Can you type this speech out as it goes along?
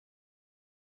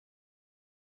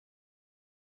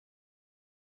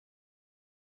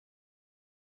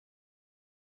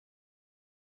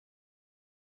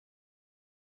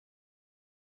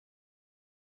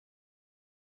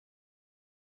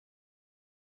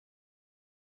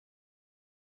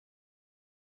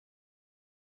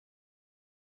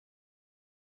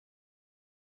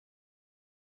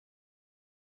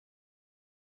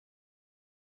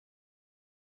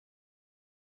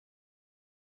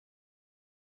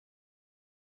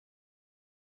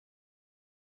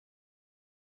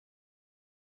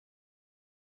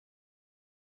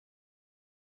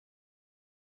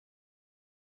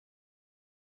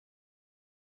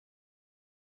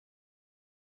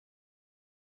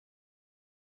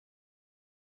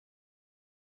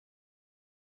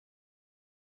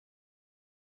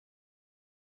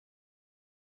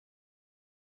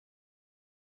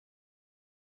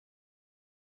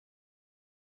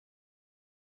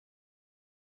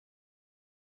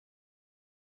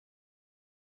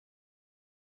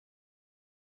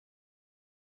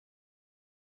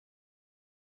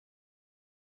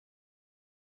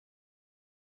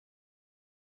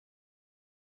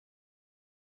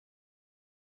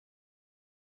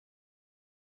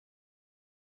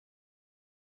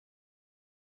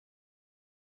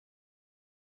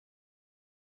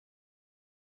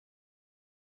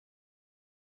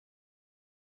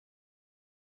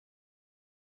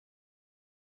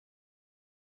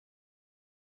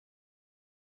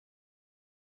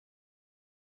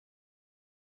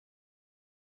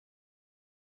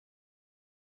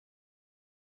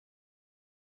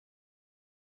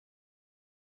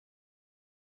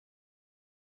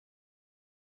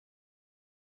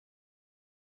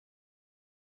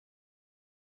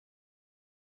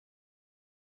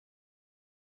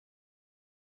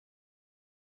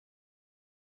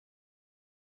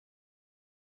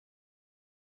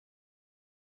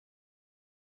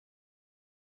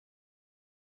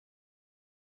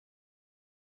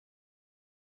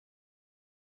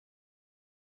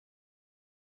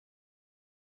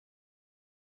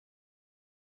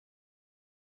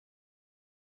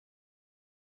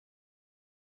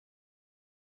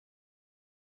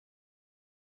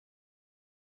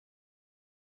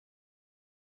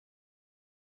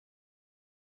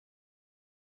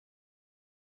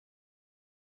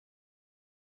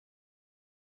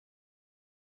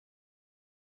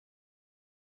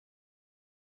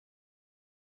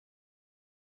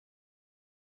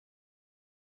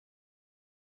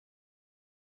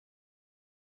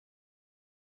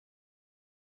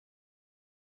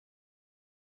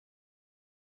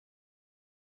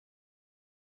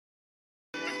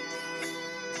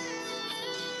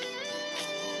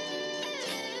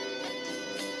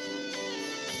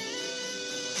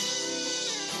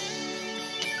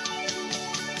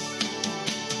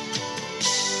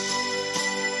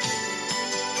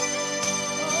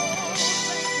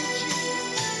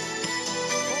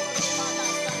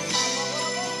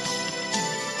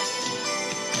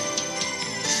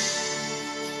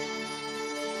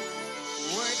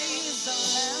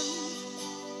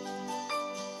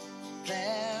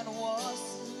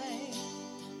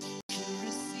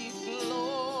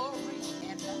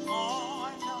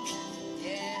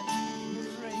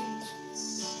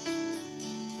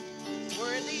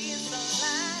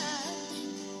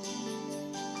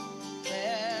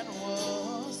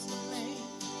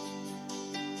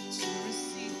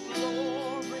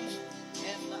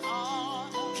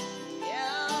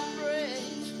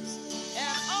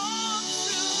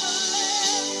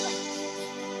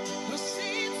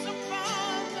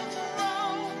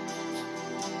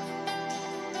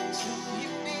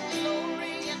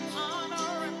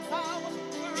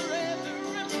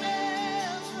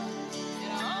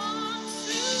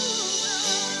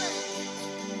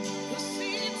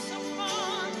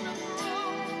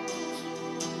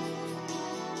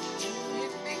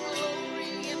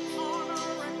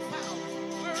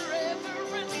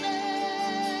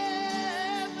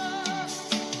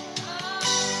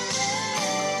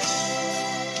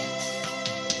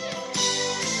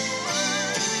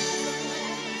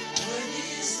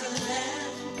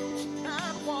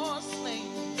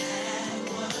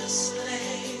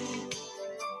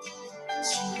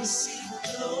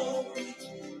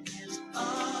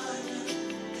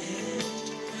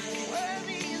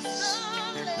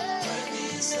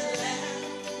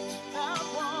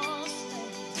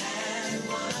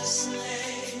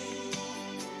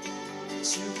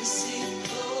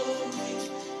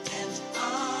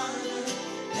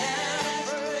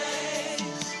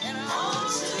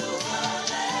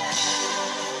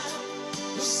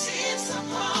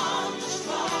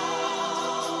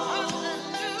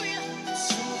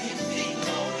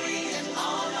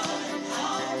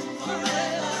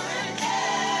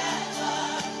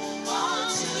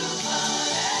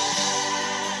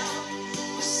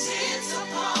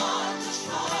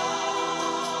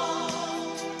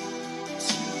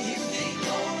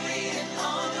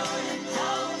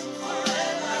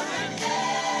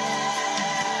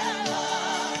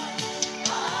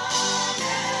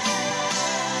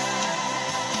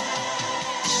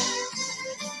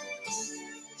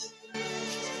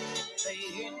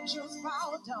The angels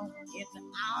bow down in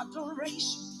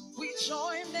adoration. We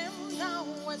join them now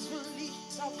as we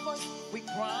lift our voice. We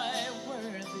cry,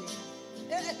 worthy,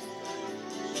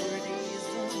 worthy is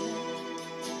the Lamb.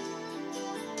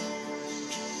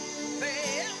 The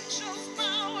angels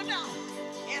bow down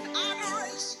in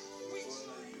adoration. We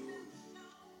honor you.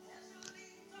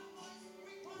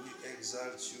 We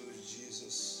exalt you,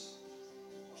 Jesus.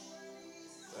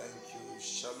 Thank you.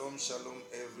 Shalom, shalom,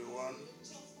 everyone.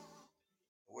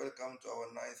 Welcome to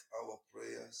our ninth hour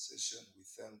prayer session. We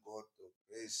thank God for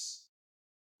grace.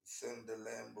 We thank the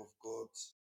Lamb of God,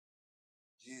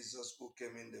 Jesus, who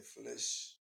came in the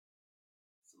flesh.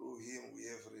 Through him we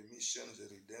have remission,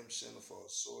 the redemption of our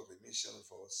soul, remission of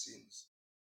our sins.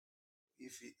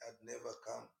 If he had never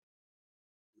come,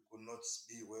 we could not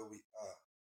be where we are.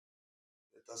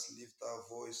 Let us lift our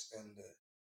voice and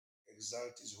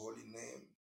exalt his holy name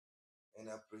and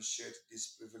appreciate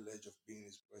this privilege of being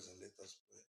in his presence. Let us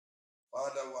pray.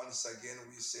 Father, once again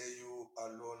we say you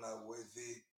alone are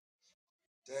worthy.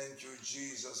 Thank you,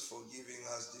 Jesus, for giving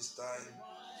us this time.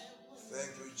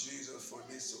 Thank you, Jesus, for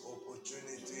this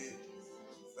opportunity.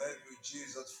 Thank you,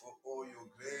 Jesus, for all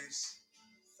your grace.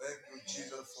 Thank you,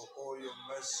 Jesus, for all your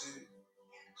mercy.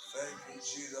 Thank you,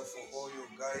 Jesus, for all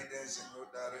your guidance and your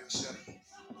direction.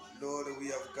 Lord, we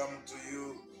have come to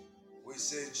you. We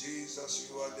say, Jesus,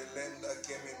 you are the Lamb that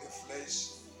came in the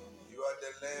flesh. You are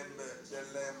the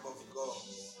Lamb of God,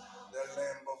 the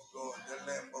Lamb of God, the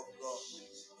Lamb of God.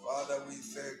 Father, we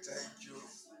say thank you.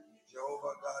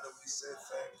 Jehovah God, we say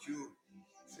thank you.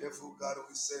 Faithful God,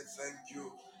 we say thank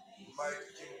you. Mighty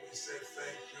King, we say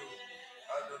thank you.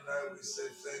 Adonai, we say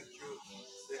thank you.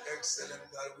 The excellent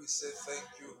God, we say thank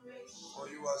you. For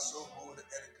you are so good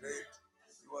and great.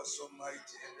 You are so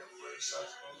mighty and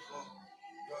precious, oh God.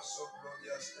 You are so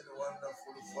glorious and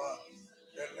wonderful, Father.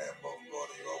 The Lamb of God,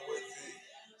 you are worthy.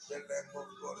 The Lamb of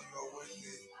God, you are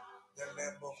worthy. The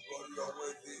Lamb of God, you are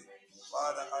worthy.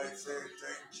 Father, I say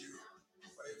thank you.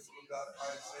 Faithful God,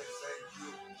 I say thank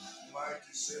you.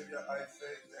 Mighty Savior, I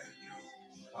say thank you.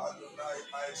 Adonai,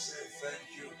 I say thank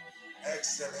you.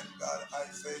 Excellent God,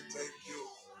 I say thank you.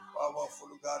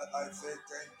 Powerful God, I say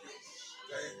thank you.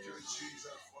 Thank you,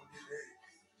 Jesus, for the day.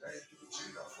 Thank you,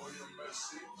 Jesus, for your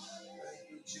mercy.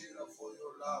 Thank you, Jesus, for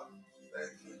your love.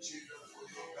 Thank you, Jesus, for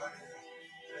your guidance.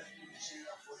 Thank you,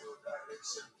 Jesus, for your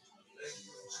direction. Thank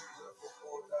you, Jesus, for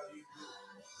all that you do.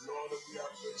 Lord, we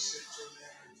appreciate your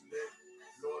name today.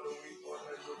 Lord, we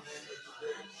honor your name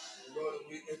today. Lord,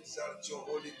 we exalt your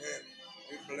holy name.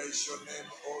 We bless your name,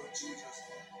 oh Jesus,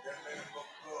 the Lamb of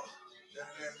God, the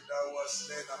Lamb that was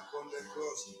slain upon the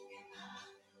cross.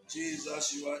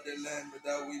 Jesus, you are the Lamb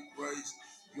that we praise.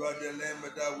 You are the Lamb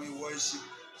that we worship.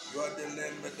 You are the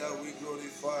Lamb that we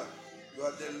glorify. You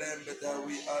are the Lamb that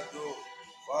we adore.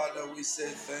 Father, we say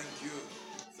thank you.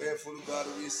 Faithful God,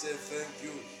 we say thank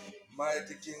you.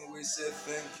 Mighty King, we say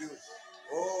thank you.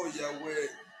 Oh, Yahweh,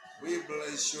 we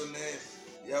bless your name.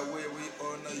 Yahweh, we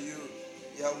honor you.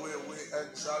 Yahweh, we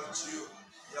exalt you.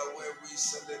 Yahweh, we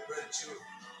celebrate you.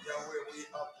 Yahweh, we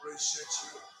appreciate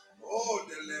you. Oh,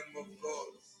 the Lamb of God.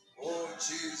 Oh,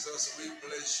 Jesus, we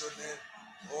bless your name.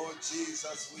 Oh,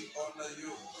 Jesus, we honor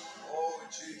you. Oh,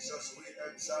 Jesus, we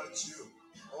exalt you.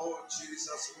 Oh,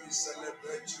 Jesus, we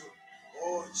celebrate you.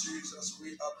 Oh, Jesus,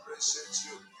 we appreciate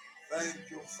you.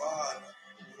 Thank you, Father,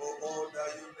 for all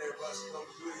that you never stop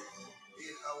doing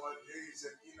in our days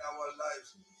and in our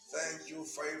lives. Thank you,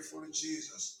 faithful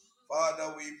Jesus.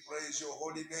 Father, we praise your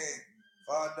holy name.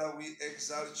 Father, we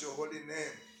exalt your holy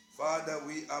name. Father,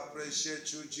 we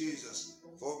appreciate you, Jesus,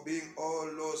 for being,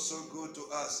 oh Lord, so good to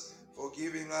us, for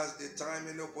giving us the time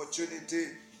and opportunity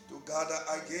to gather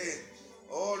again,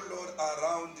 oh Lord,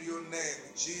 around your name,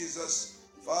 Jesus.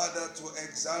 Father, to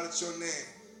exalt your name.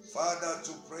 Father,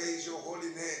 to praise your holy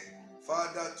name.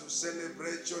 Father, to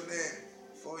celebrate your name.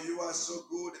 For you are so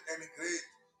good and great.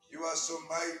 You are so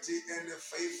mighty and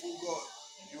faithful God.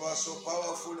 You are so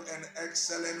powerful and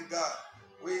excellent God.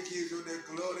 We give you the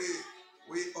glory.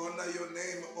 We honor your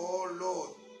name, oh Lord.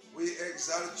 We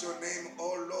exalt your name,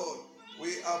 oh Lord.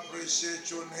 We appreciate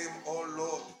your name, oh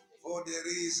Lord. For there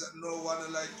is no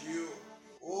one like you.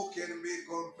 Who can be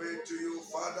compared to you,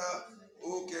 Father?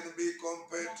 Who can be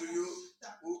compared to you?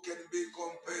 Who can be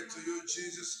compared to you,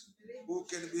 Jesus? Who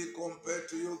can be compared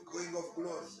to you, King of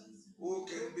glory? Who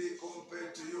can be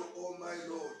compared to you, oh my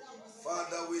Lord?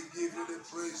 Father, we give you the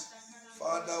praise.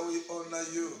 Father, we honor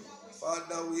you.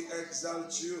 Father, we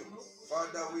exalt you.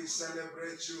 Father, we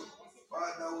celebrate you.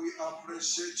 Father, we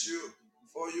appreciate you.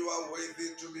 For you are worthy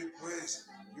to be praised.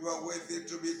 You are worthy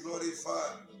to be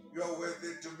glorified. You are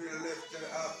worthy to be lifted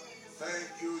up.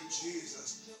 Thank you,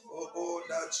 Jesus, for all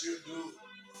that you do.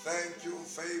 Thank you,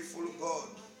 faithful God.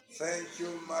 Thank you,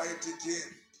 mighty King.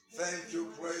 Thank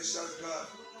you, precious God.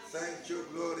 Thank you,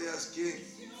 glorious King.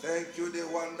 Thank you, the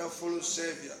wonderful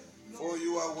Savior. For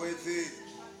you are worthy.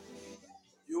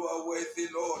 You are worthy,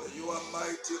 Lord. You are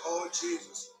mighty, oh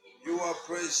Jesus. You are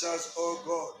precious, oh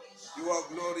God. You are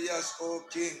glorious, oh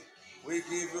King. We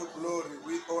give you glory.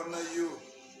 We honor you.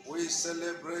 We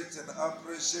celebrate and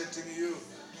appreciating you.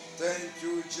 Thank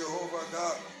you, Jehovah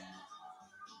God.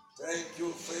 Thank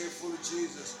you, faithful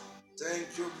Jesus.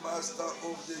 Thank you, Master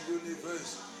of the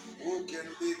universe. Who can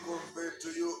be compared to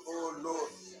you, O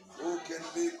Lord? Who can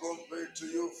be compared to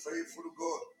you, faithful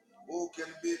God? Who can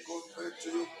be compared to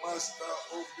you, Master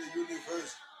of the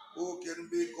universe? Who can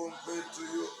be compared to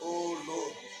you, O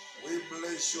Lord? We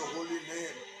bless your holy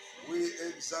name. We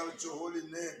exalt your holy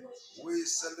name. We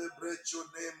celebrate your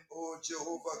name, O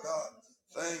Jehovah God.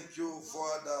 Thank you,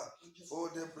 Father, for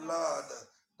the blood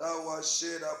that was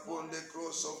shed upon the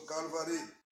cross of Calvary.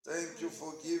 Thank you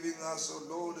for giving us,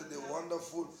 O Lord, the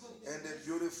wonderful and the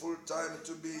beautiful time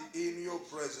to be in your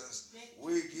presence.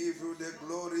 We give you the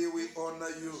glory, we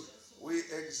honor you, we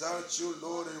exalt you,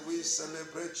 Lord, and we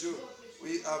celebrate you.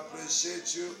 We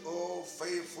appreciate you, oh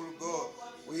faithful God.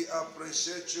 We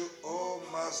appreciate you, oh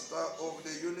Master of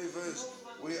the universe.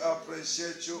 We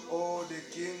appreciate you, oh the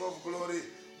King of glory.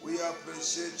 We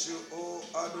appreciate you, oh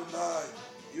Adonai.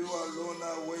 You alone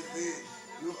are worthy.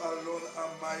 You alone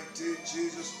are mighty,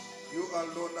 Jesus. You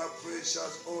alone are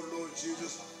precious, oh Lord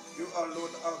Jesus. You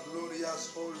alone are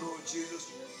glorious, oh Lord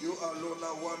Jesus. You alone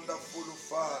are wonderful,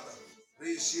 Father.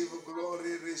 Receive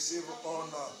glory, receive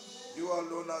honor. You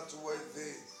alone are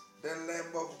worthy. The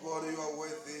Lamb of God, you are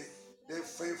worthy. The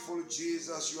faithful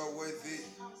Jesus, you are worthy.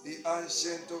 The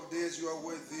Ancient of Days, you are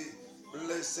worthy.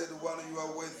 Blessed One, you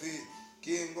are worthy.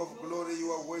 King of glory,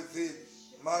 you are worthy.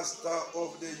 Master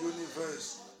of the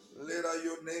universe, let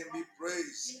your name be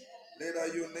praised.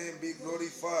 Let your name be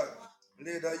glorified.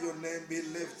 Let your name be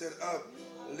lifted up.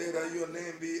 Let your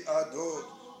name be adored.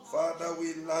 Father,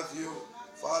 we love you.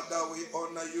 Father, we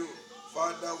honor you.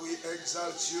 Father, we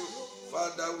exalt you.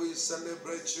 Father, we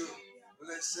celebrate you.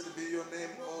 Blessed be your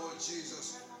name, O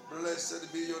Jesus.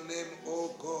 Blessed be your name,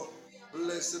 O God.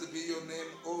 Blessed be your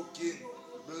name, O King.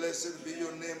 Blessed be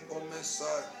your name, O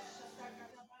Messiah.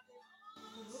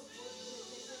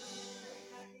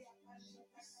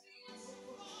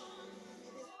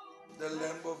 The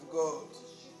Lamb of God.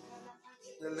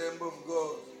 The Lamb of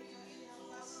God.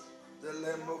 The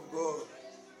Lamb of God.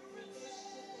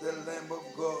 The Lamb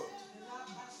of God.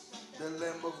 The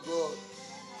Lamb of God.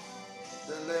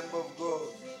 The Lamb of God.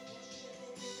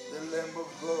 The Lamb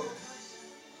of God.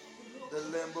 The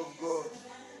Lamb of God.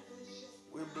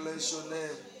 We bless your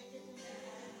name.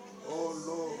 Oh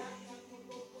Lord.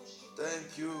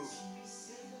 Thank you.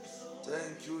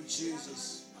 Thank you,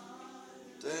 Jesus.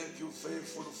 Thank you,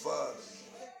 faithful Father.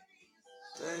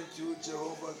 Thank you,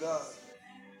 Jehovah God.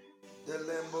 The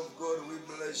Lamb of God, we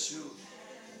bless you.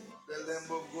 The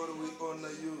Lamb of God, we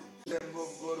honor you. The Lamb of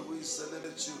God, we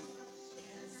celebrate you.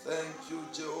 Thank you,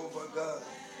 Jehovah God.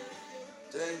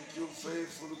 Thank you,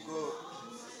 faithful God.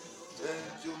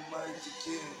 Thank you, mighty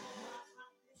King.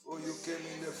 For you came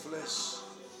in the flesh.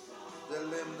 The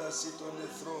Lamb that sits on the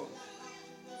throne.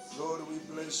 Lord, we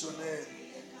bless your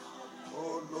name.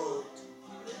 Oh Lord,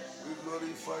 we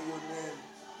glorify your name.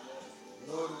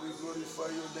 Lord, we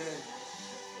glorify your name.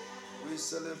 We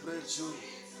celebrate you.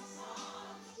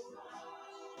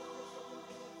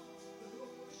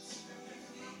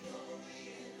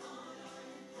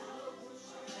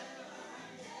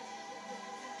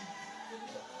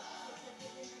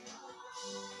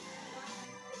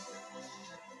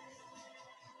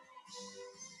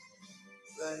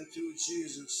 Thank you,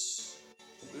 Jesus.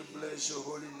 We bless your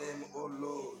holy name, O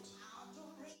Lord.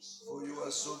 For you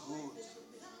are so good.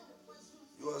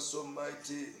 You are so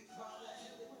mighty.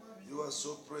 You are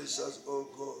so precious, O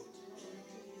God.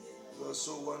 You are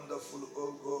so wonderful,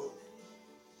 O God.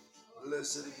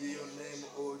 Blessed be your name,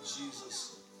 O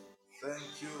Jesus.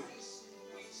 Thank you.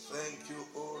 Thank you,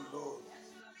 O Lord.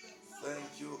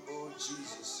 Thank you, O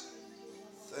Jesus.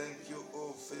 Thank you,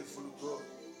 O faithful God.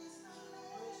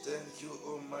 Thank you,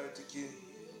 Almighty King.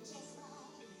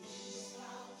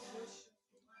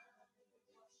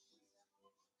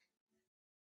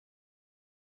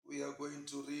 We are going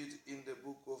to read in the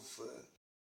book of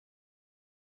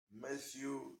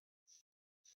Matthew,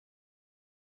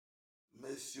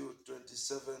 Matthew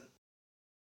 27.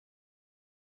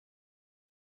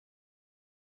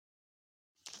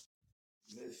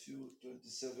 Matthew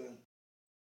 27.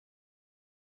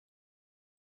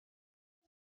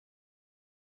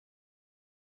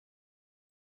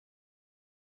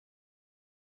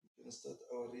 Let's start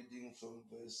our reading from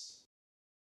verse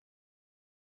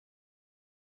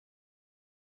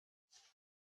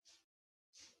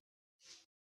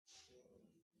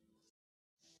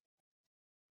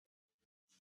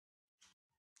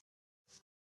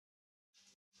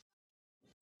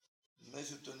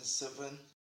Matthew 27.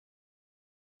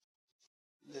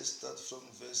 Let's start from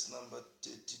verse number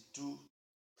 32.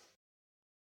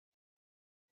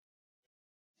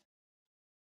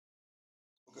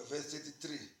 Okay, verse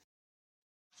 33.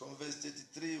 From verse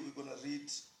 33, we're going to read.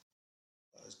 It's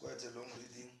quite a long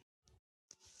reading.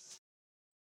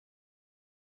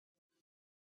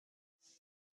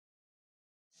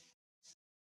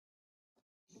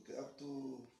 Okay, up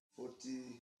to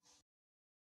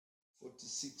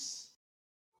 46.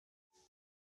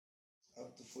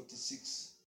 Up to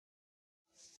 46.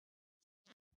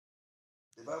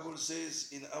 The Bible says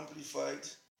in Amplified,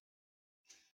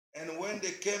 and when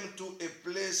they came to a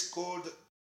place called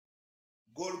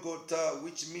Golgotha,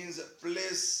 which means a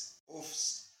place of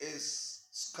a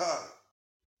skull,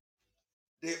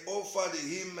 they offered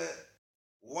him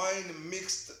wine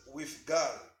mixed with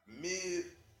gall, myrrh,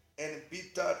 and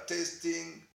bitter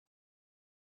tasting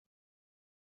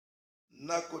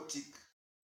narcotic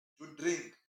to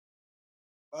drink.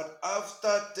 But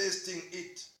after tasting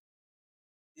it,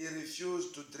 he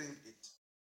refused to drink it.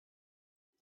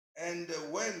 And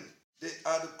when they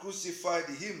had crucified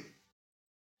him,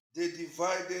 they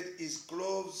divided his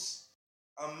clothes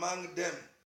among them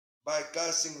by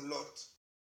casting lot.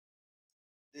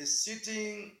 Then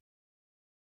sitting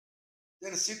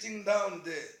down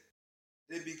there,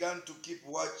 they began to keep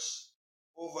watch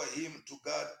over him to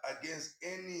guard against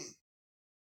any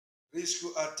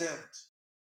rescue attempt.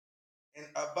 And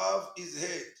above his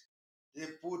head, they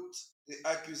put the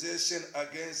accusation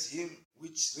against him,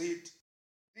 which read,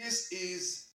 "This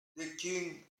is the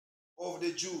King of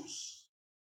the Jews."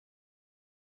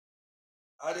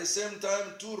 At the same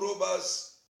time, two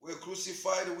robbers were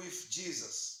crucified with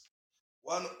Jesus,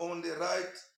 one on the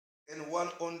right and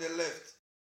one on the left.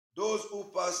 Those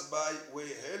who passed by were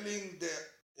hurling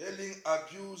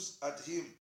abuse at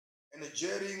him and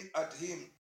jeering at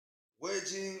him,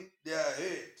 wagging their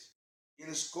head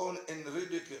in scorn and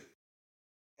ridicule.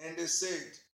 And they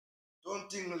said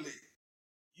tauntingly,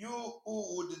 "You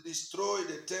who would destroy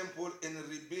the temple and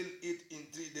rebuild it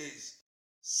in 3 days,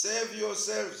 save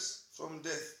yourselves from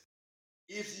death.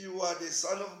 If you are the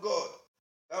Son of God,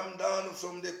 come down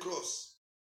from the cross."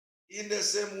 In the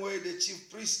same way, the chief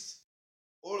priests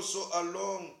also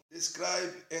along the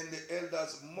scribe and the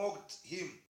elders mocked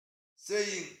him,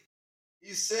 saying,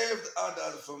 "He saved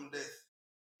others from death.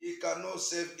 He cannot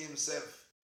save himself.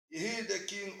 He is the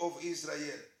King of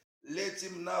Israel. Let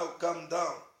him now come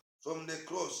down from the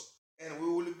cross, and we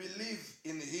will believe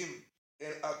in him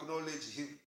and acknowledge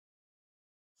him."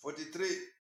 43.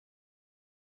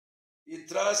 He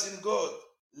trusts in God.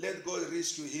 Let God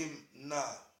rescue him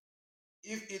now,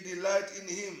 if he delight in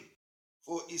him,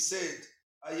 for he said,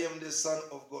 "I am the Son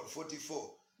of God."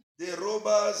 44. The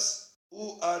robbers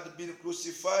who had been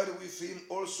crucified with him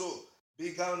also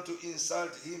began to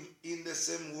insult him in the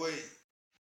same way.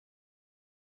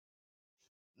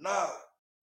 Now,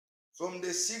 from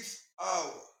the 6th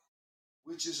hour,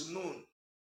 which is noon,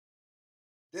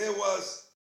 there was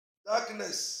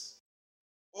darkness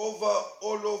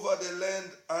all over the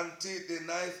land until the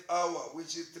 9th hour,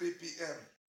 which is 3 p.m.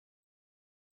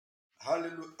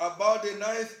 Hallelujah. About the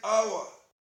 9th hour,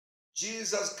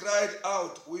 Jesus cried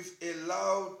out with a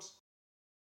loud,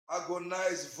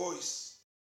 agonized voice,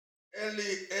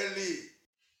 "Eli, Eli,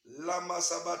 lama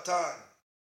sabachthani."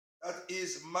 That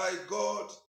is, my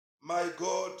God,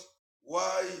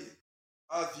 why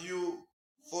have you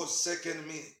forsaken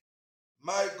me?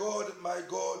 My God,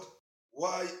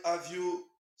 why have you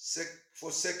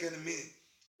forsaken me?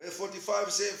 Verse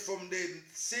 45 says, from the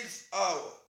 6th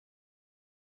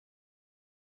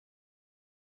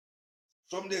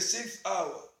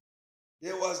hour,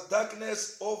 there was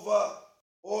darkness over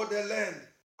all the land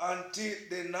until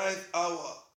the 9th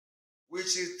hour,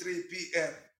 which is 3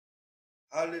 p.m.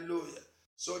 Hallelujah.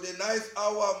 So the 9th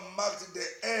hour marked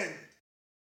the end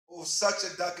of such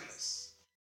a darkness.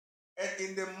 And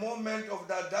in the moment of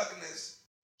that darkness,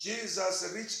 Jesus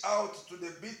reached out to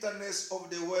the bitterness of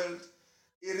the world.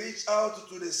 He reached out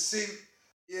to the sin.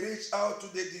 He reached out to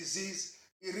the disease.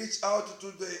 He reached out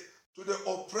to the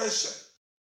oppression.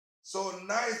 So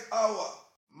 9th hour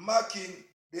marking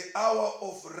the hour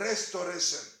of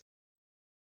restoration.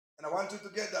 And I want you to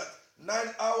get that.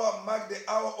 9th hour mark the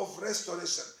hour of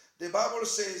restoration. The Bible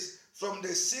says from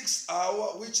the 6th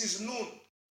hour, which is noon.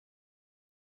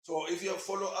 So if you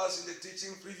follow us in the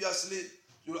teaching previously,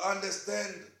 you'll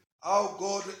understand how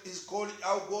God is calling,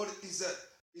 how God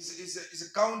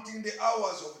is counting the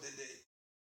hours of the day.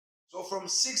 So from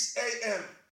 6 a.m.,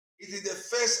 it is the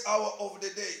first hour of the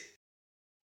day.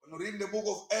 When we read the book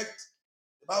of Acts,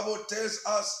 the Bible tells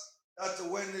us that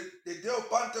when the day of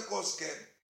Pentecost came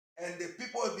and the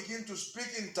people begin to speak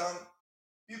in tongue,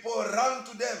 people run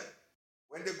to them.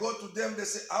 When they go to them, they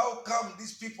say, how come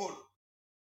these people,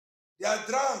 they are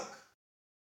drunk?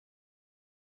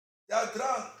 They are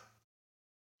drunk.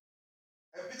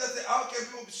 And Peter said, how can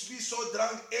people be so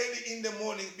drunk early in the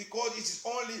morning? Because it is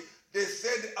only the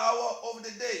third hour of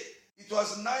the day. It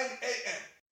was 9 a.m.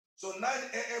 So 9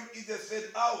 a.m. is the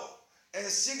third hour. And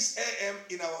 6 a.m.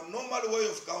 in our normal way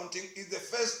of counting is the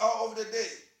first hour of the day.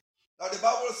 Now the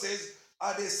Bible says,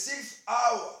 at the 6th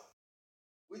hour,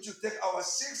 which you take our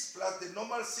 6 plus the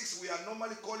normal 6 we are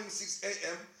normally calling 6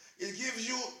 a.m., it gives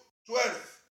you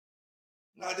 12.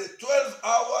 Now the 12th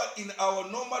hour in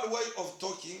our normal way of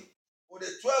talking, or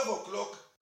the 12 o'clock,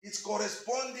 is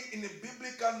corresponding in the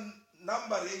biblical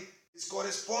numbering, is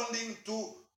corresponding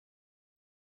to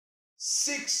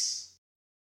 6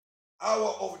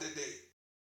 hour of the day.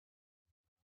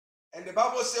 And the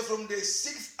Bible says from the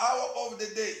 6th hour of the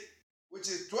day, which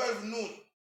is 12 noon,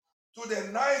 to the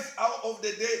 9th hour of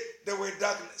the day, there were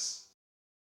darkness.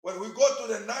 When we go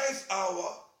to the 9th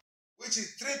hour, which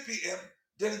is 3 p.m.,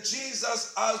 then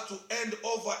Jesus has to end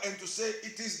over and to say,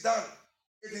 it is done.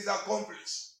 It is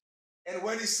accomplished. And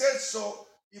when he said so,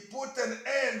 he put an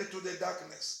end to the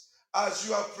darkness. As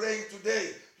you are praying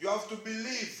today, you have to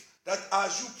believe that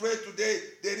as you pray today,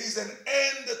 there is an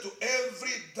end to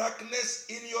every darkness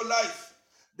in your life.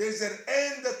 There is an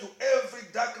end to every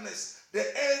darkness, the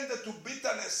end to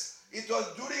bitterness. It was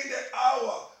during the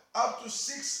hour up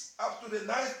to the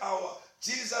 9th hour,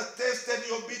 Jesus tasted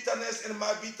your bitterness and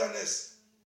my bitterness.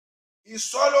 He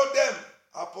swallowed them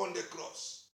upon the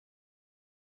cross.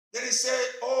 Then he said,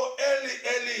 oh, Eli,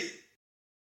 Eli,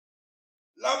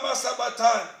 lama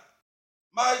sabachthani,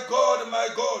 my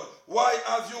God, why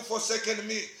have you forsaken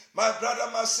me? My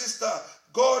brother, my sister,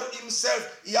 God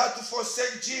himself, he had to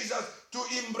forsake Jesus to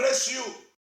embrace you.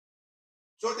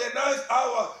 So the 9th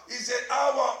hour is an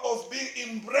hour of being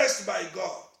embraced by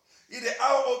God. It's the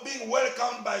hour of being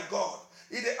welcomed by God.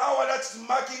 It's the hour that's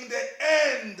marking the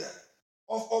end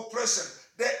of oppression,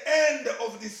 the end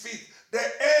of defeat, the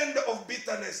end of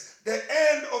bitterness, the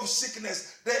end of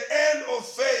sickness, the end of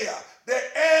failure, the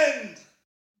end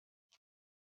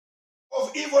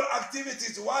of evil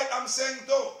activities. Why I'm saying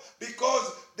though?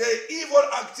 Because the evil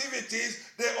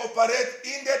activities, they operate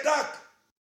in the dark.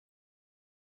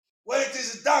 When it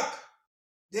is dark,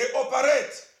 they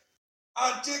operate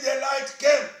until the light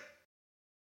came.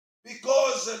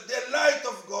 Because the light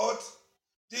of God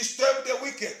disturbed the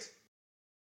wicked.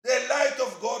 The light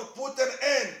of God put an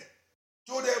end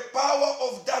to the power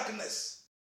of darkness.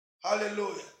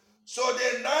 Hallelujah. So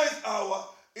the 9th hour,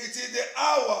 it is the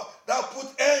hour that put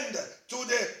end to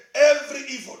the every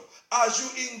evil. As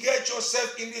you engage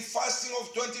yourself in the fasting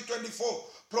of 2024,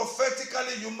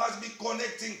 prophetically you must be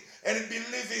connecting and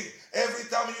believing. Every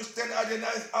time you stand at the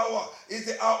 9th hour, is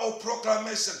the hour of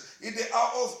proclamation. It's the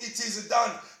hour of it is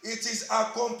done. It is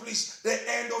accomplished. The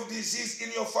end of disease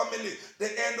in your family.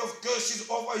 The end of curses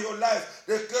over your life.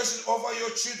 The curses over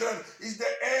your children. Is the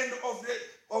end of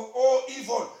all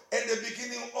evil and the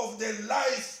beginning of the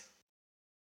life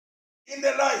in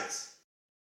the light.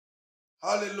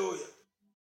 Hallelujah.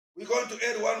 We're going to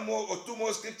add one more or two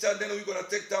more scriptures, and then we're going to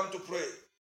take time to pray.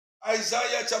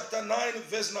 Isaiah chapter 9,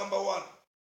 verse number 1.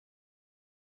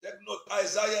 Take note,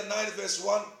 Isaiah 9, verse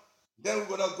 1. Then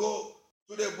we're going to go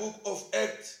to the book of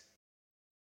Acts.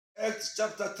 Acts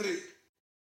chapter 3.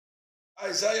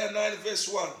 Isaiah 9, verse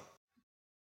 1.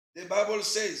 The Bible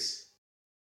says,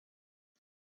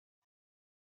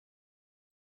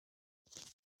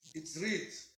 it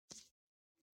reads,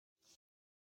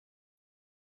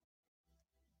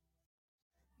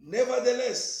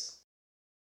 nevertheless,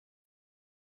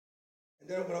 and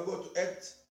then we're going to go to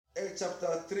Acts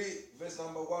chapter 3, verse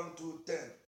number 1 to 10.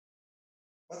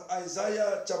 But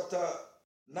Isaiah chapter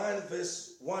 9,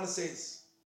 verse 1 says,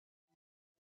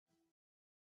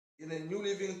 in a New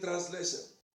Living Translation,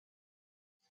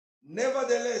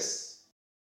 nevertheless,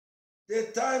 the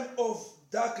time of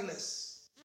darkness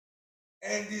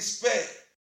and despair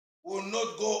will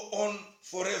not go on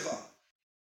forever.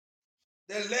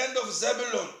 The land of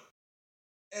Zebulun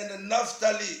and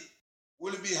Naphtali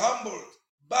will be humbled,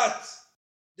 but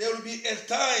there will be a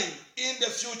time in the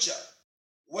future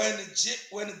when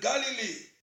Galilee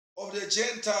of the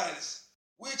Gentiles,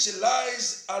 which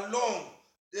lies along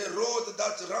the road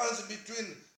that runs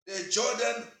between the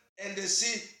Jordan and the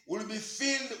sea, will be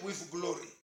filled with glory.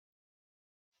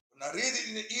 When I read it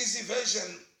in the easy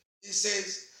version, it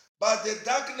says, but the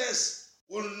darkness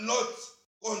will not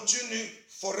continue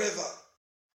forever.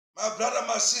 My brother,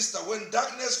 my sister, when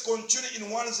darkness continues in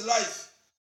one's life,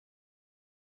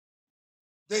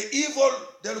 the evil,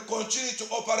 they'll continue to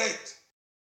operate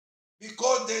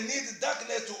because they need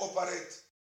darkness to operate.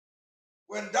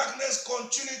 When darkness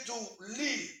continues to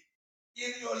live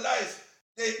in your life,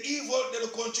 the evil, they'll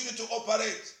continue to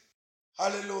operate.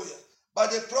 Hallelujah.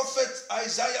 But the prophet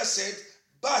Isaiah said,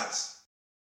 but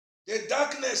the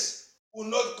darkness will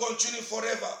not continue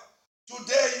forever.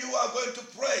 Today you are going to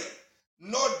pray.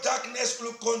 No darkness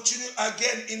will continue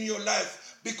again in your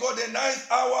life because the ninth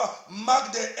hour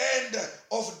marked the end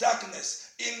of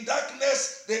darkness. In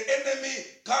darkness, the enemy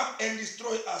come and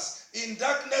destroy us. In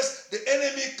darkness, the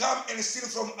enemy come and steal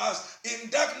from us. In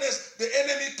darkness, the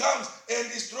enemy comes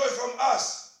and destroy from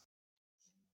us.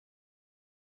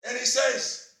 And he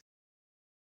says,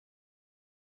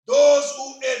 those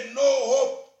who had no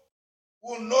hope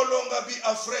will no longer be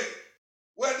afraid.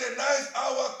 When the ninth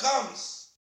hour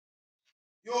comes,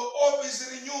 your hope is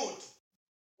renewed.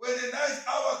 When the ninth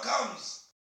hour comes,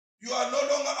 you are no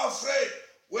longer afraid.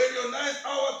 When your ninth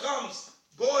hour comes,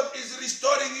 God is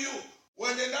restoring you.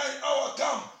 When the ninth hour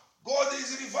comes, God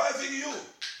is reviving you.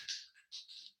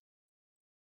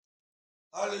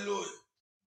 Hallelujah.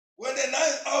 When the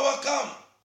ninth hour comes,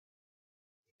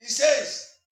 he says,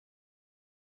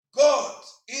 God,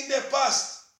 in the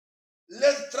past,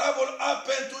 let trouble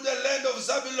happen to the land of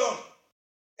Zabulon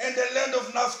and the land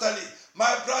of Naphtali.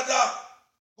 My brother,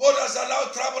 God has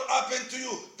allowed trouble happen to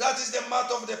you. That is the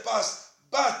matter of the past.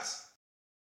 But,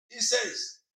 he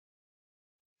says,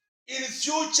 in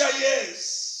future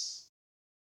years,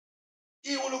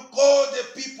 he will call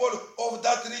the people of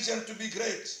that region to be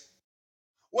great.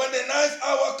 When the ninth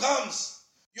hour comes,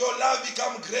 your life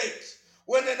becomes great.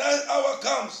 When the ninth hour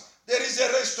comes, there is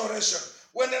a restoration.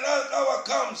 When the ninth hour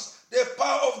comes, the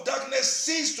power of darkness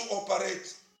ceases to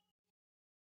operate.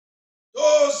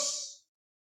 Those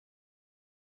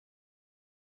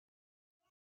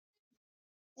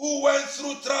who went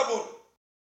through trouble,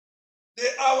 the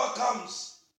hour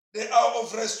comes, the hour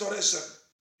of restoration.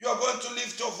 You are going to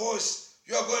lift your voice.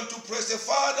 You are going to praise the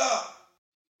Father.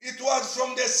 It was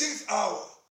from the 6th hour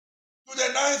to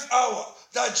the 9th hour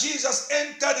that Jesus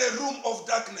entered the room of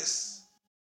darkness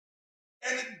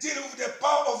and deal with the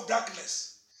power of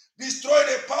darkness, destroy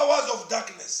the powers of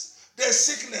darkness, the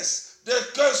sickness, the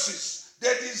curses,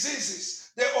 the diseases,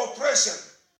 the oppression.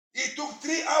 It took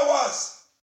 3 hours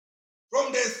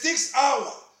from the 6th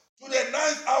hour to the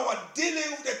 9th hour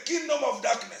dealing with the kingdom of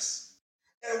darkness.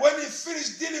 And when he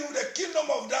finished dealing with the kingdom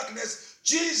of darkness,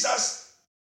 Jesus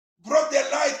brought the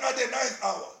light at the 9th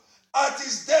hour. At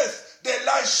his death, the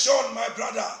light shone, my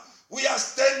brother. We are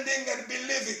standing and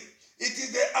believing. It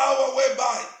is the hour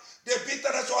whereby the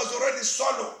bitterness was already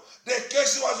swallowed. The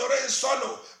curse was already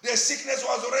swallowed. The sickness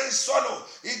was already swallowed.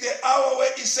 It's the hour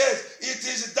where he says, it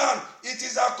is done. It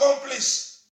is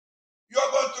accomplished. You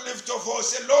are going to lift your voice.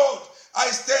 Say, Lord, I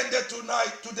stand there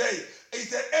today.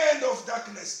 It's the end of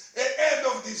darkness, the end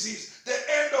of disease, the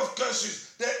end of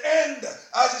curses, the end,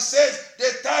 as it says,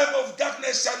 the time of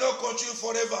darkness shall not continue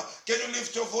forever. Can you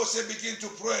lift your voice and begin to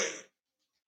pray?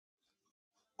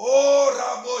 Oh,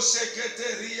 Rabo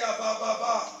Shekete Ria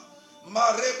Bababa,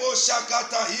 Marebo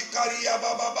Shakata Hikaria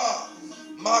Bababa,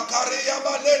 Makaria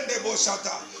Balende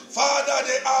Boshata. Father,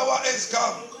 the hour has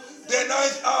come, the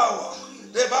 9th hour.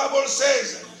 The Bible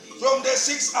says, from the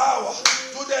 6th hour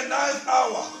to the 9th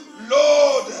hour,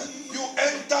 Lord, you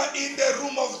enter in the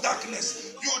room of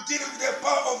darkness. You deal with the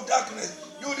power of darkness.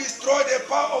 You destroy the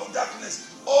power of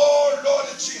darkness. Oh, Lord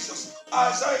Jesus,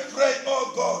 as I pray,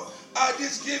 oh God, at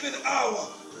this given hour,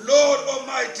 Lord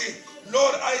Almighty,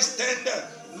 Lord, I stand.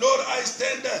 Lord, I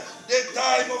stand. The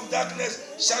time of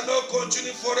darkness shall not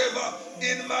continue forever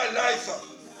in my life.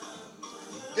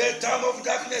 The time of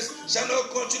darkness shall not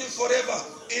continue forever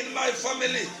in my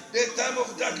family. The time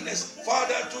of darkness,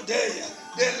 Father, today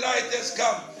the light has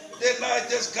come. The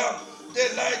light has come. The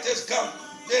light has come.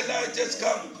 The light has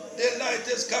come. The light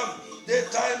has come. The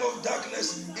time of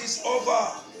darkness is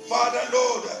over. Father,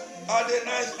 Lord, at the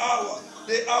 9th hour,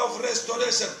 the hour of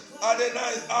restoration. At the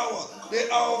 9th hour, the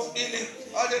hour of healing.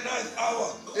 At the 9th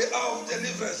hour, the hour of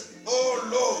deliverance. Oh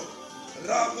Lord,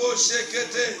 Rabo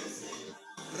Shekete.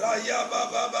 Raya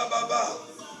baba baba ba,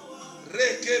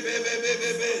 reke bebe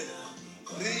bebe be,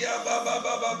 ria baba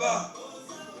baba ba,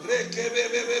 reke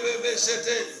bebe bebe be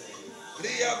sete,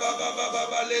 ria baba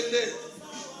baba ba lende,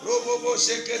 robo bo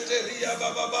shekete ria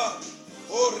baba ba,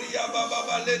 o ria baba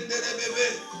ba lende bebe,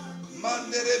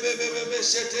 mandere bebe bebe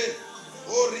sete,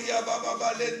 o ria baba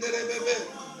ba lende bebe,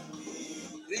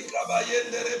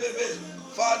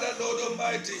 Father, Lord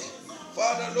Almighty,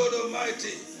 Father, Lord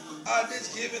Almighty, at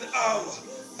this given hour,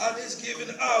 at this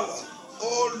given hour,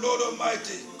 oh Lord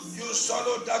Almighty, you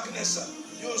swallow darkness,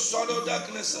 you swallow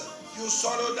darkness, you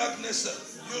swallow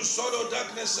darkness, you swallow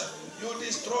darkness, you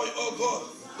destroy, oh God,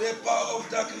 the power of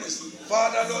darkness.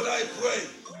 Father, Lord, I pray,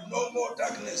 no more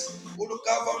darkness will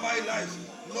cover my life,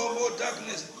 no more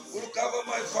darkness will cover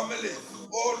my family.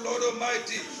 Oh Lord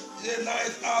Almighty, the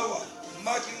ninth hour,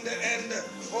 marking the end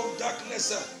of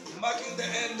darkness, marking the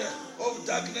end of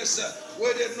darkness,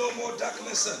 where there no more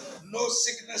darkness, no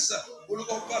sickness will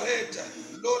operate.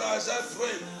 Lord, as I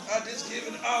pray at this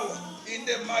given hour, in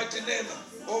the mighty name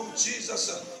of Jesus,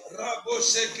 Rabo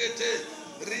Shekete,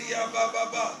 Ria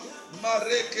Baba,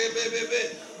 Mareke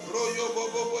Bebebe, Royo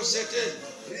Bobo Sete,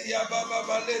 Ria Baba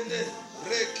Balende,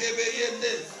 Rekebe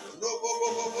Yende, Robo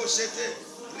Bobo Sete,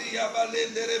 Ria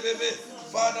Balende Rebebe.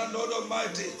 Father, Lord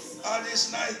Almighty, at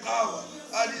this ninth hour,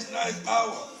 at this ninth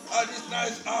hour, at this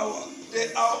ninth hour,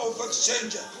 the hour of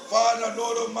exchange. Father,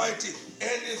 Lord Almighty,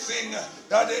 anything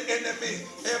that the enemy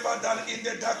ever done in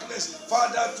the darkness,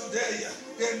 Father, today,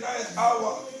 the ninth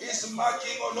hour is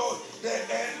marking, oh Lord, the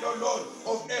end, oh Lord,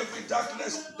 of every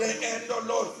darkness, the end, oh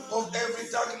Lord, of every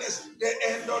darkness, the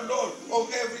end, oh Lord,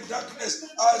 of every darkness.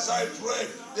 As I pray,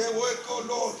 the word, oh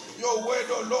Lord, your word,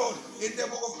 oh Lord, in the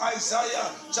book of Isaiah,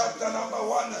 chapter number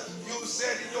 1, you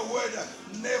said in your word,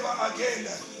 never again.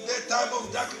 The time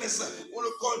of darkness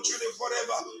will continue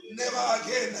forever. Never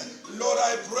again. Lord,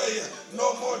 I pray,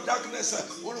 no more darkness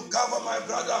will cover my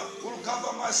brother, will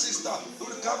cover my sister,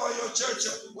 will cover your church,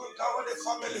 will cover the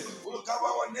family, will cover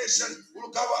our nation, will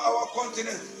cover our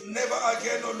continent. Never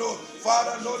again, oh Lord.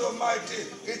 Father, Lord Almighty,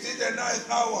 it is the ninth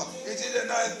hour. It is the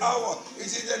ninth hour. It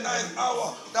is the ninth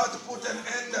hour that put an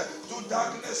end to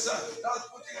darkness. That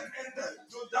putting an end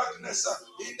to darkness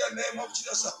in the name of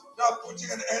Jesus. That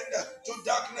putting an end to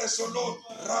darkness, oh Lord.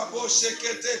 Rabo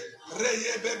Shekete,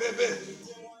 Reye Bebebe,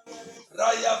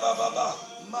 Raya Baba,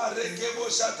 Marekebo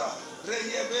Shata,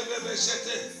 Reye Bebebe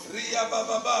Shete, Ria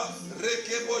Baba,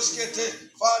 Rekebo Shkete.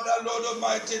 Father, Lord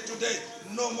Almighty, today,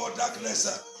 no more darkness,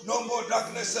 no more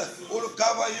darkness will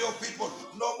cover your people.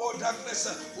 No more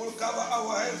darkness will cover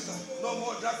our health. No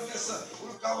more darkness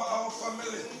will cover our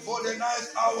family. For the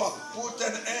ninth hour, put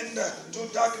an end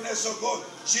to darkness, oh God.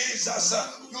 Jesus,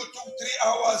 you took 3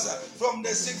 hours from the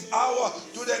 6th hour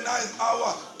to the ninth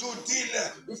hour to deal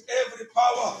with every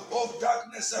power of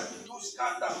darkness, to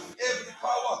scatter every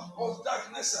power of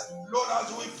darkness. Lord, as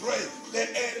we pray, the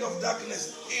end of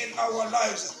darkness in our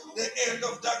lives, the end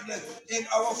of darkness in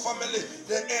our family,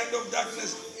 the end of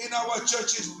darkness in our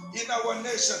churches, in our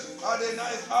nation, at the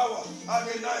ninth hour, at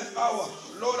the ninth hour.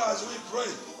 Lord, as we pray,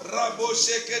 Rabo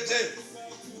Shekete,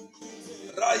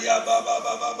 Raya Baba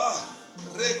Baba,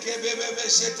 Reke Bebe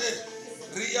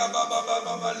Shete, Ria Baba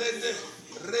Baba Lende,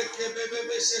 Reke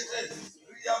Bebe Shete,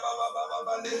 Ria Baba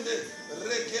Baba Lende,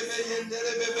 Reke Beyende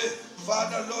Bebe.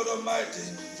 Father, Lord Almighty,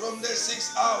 from the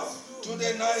 6th hour to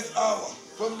the ninth hour,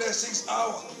 from the 6th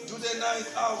hour to the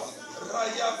ninth hour,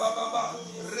 Raya Baba,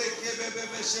 Reke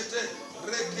Bebe Shete,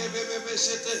 Reke Bebe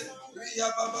Shete.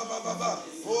 Ria Baba Baba,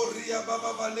 oh Ria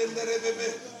Baba Lendere Bebe,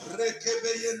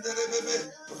 Rekebe Yendere Bebe,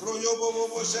 Royo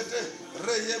Bobo Sete,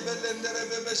 Reyebe Lendere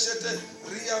Bebe Sete,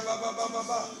 Ria Baba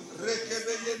Baba,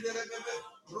 Rekebe Yendere Bebe,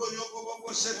 Royo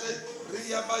Bobo Sete,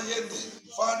 Ria Bayende.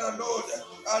 Father Lord,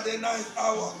 at the ninth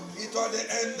hour, it was the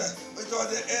end, it was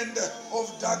the end of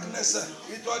darkness,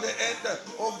 it was the end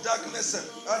of darkness,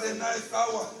 at the ninth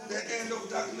hour, the end of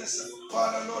darkness.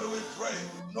 Father Lord, we pray,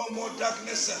 no more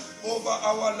darkness over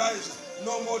our lives,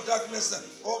 no more darkness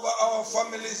over our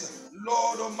families.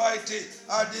 Lord Almighty,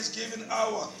 at this given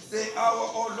hour, the hour,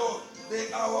 oh Lord, the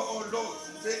hour, oh Lord,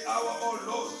 the hour, oh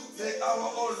Lord, the hour,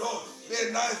 oh Lord,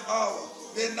 the ninth hour,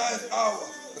 the ninth hour.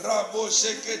 Rabo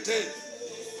Shekete,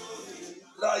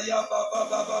 Raya Baba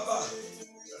Baba,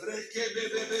 Reke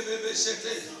Bebe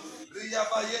Shete, Ria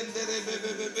Bayende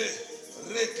Bebe,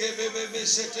 Reke Bebe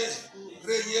Shete,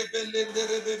 Reye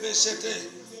Belende Bebe Shete,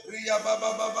 Ria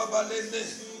Baba Baba Lende,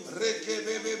 Reke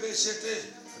Bebe Shete,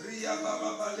 Ria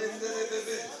Baba Lende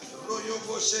Bebe, Royo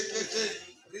Boshekete,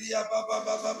 Ria Baba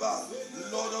Baba,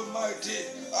 Lord Almighty,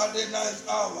 at the ninth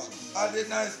hour, at the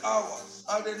ninth hour,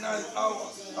 at the ninth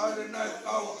hour, at the ninth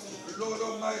hour, Lord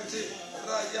Almighty,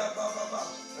 Raya Baba,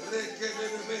 Reke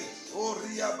Bebe, O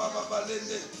Ria Baba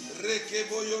Balende, Reke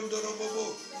Boyondoro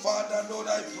Bobo. Father Lord,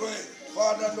 I pray,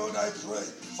 Father Lord, I pray,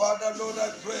 Father Lord, I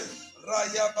pray,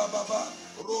 Raya Baba,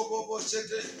 Robo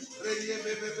Sete, Reye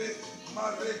Bebe,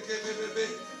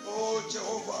 Oh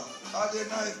Jehovah, at the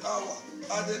ninth hour,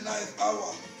 at the ninth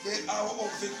hour, the hour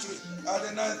of victory, at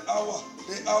the ninth hour,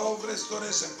 the hour of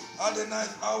restoration, at the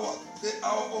ninth hour, the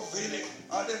hour of healing,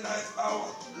 at the ninth hour.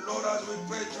 Lord, as we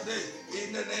pray today,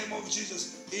 in the name of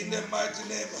Jesus, in the mighty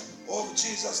name of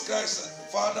Jesus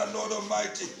Christ, Father, Lord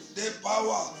Almighty, the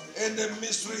power and the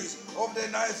mysteries of the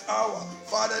ninth hour,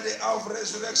 Father, the hour of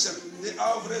resurrection, the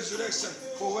hour of resurrection.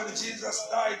 For when Jesus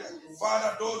died,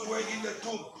 Father, those who were in the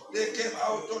tomb, they came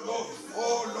out, oh Lord.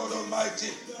 Oh Lord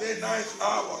Almighty, the ninth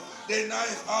hour, the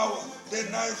ninth hour, the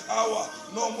ninth hour.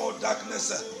 No more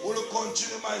darkness will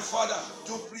continue, my Father,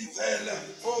 to prevail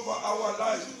over our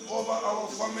lives, over our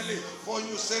family. For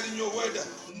you said in your word,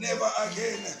 never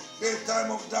again the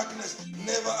time of darkness,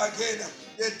 never again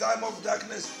the time of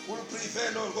darkness will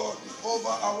prevail, oh God,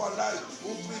 over our lives,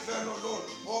 will prevail, oh Lord,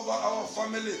 over our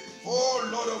family. Oh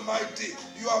Lord Almighty,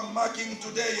 you are marking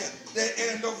today the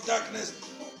end of darkness.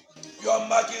 You are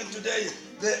marking today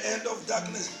the end of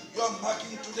darkness. You are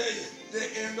marking today the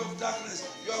end of darkness.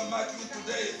 You are marking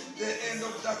today the end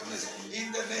of darkness.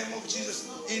 In the name of Jesus.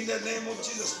 In the name of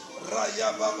Jesus.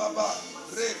 Raya Baba.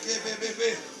 Reke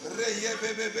bebebe. Reye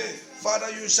bebebe. Father,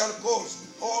 you shall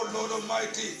cause, oh Lord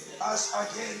Almighty, us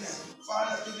again,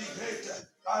 Father, to be greater.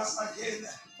 Us again,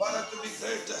 Father, to be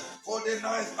greater. For the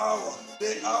ninth hour,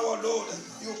 the hour, Lord,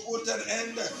 you put an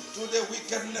end to the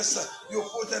wickedness. You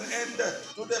put an end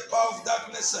to the power of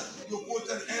darkness. You put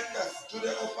an end to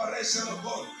the operation of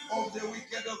God, of the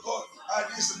wicked of God. At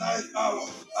this ninth hour,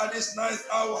 at this ninth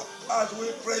hour, as we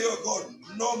pray, oh God,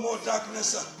 no more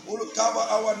darkness will cover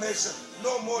our nation.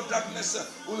 No more darkness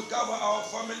will cover our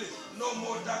family. No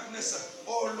more darkness.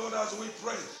 Oh Lord, as we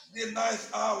pray, the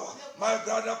ninth hour, my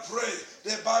brother, pray.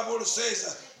 The Bible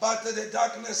says, but the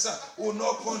darkness will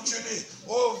not continue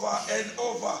over and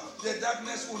over. The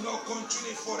darkness will not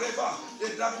continue forever.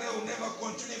 The darkness will never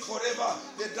continue forever.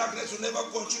 The darkness will never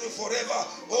continue forever.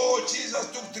 Oh,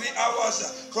 Jesus took 3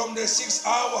 hours from the 6th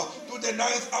hour to the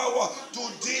 9th hour to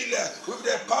deal with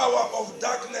the power of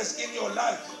darkness in your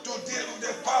life, to deal with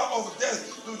the power of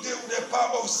death, to deal with the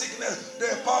power of sickness,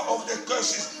 the power of the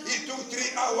curses. He took 3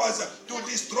 hours to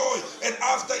destroy, and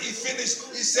after he finished,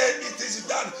 he said, it is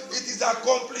done, it is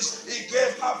accomplished. He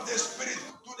gave up the spirit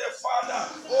to the Father.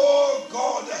 Oh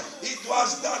God, it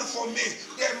was done for me.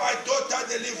 Then my daughter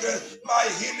deliverance, my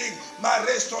healing, my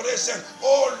restoration.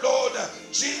 Oh Lord,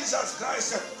 Jesus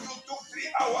Christ, you took 3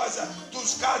 hours to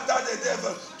scatter the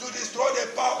devil, to destroy the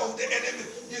power of the enemy,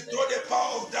 destroy the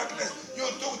power of darkness. You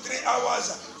took 3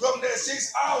 hours from the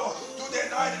 6th hour to the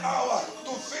 9th hour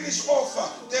to finish off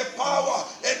the power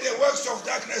and the works of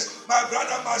darkness. My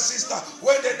brother, my sister,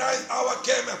 when the 9th hour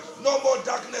came, no more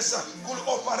darkness could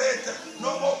operate,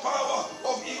 no more power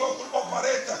of evil could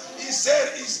operate. He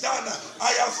said, it's done.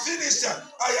 I have finished.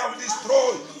 I have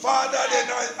destroyed. Father, the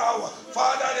 9th hour.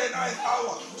 Father, the 9th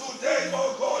hour. Today,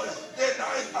 oh God, the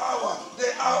 9th hour, the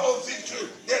hour of victory,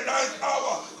 the 9th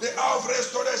hour, the hour of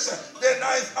restoration, the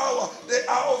 9th hour, the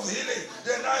hour of healing,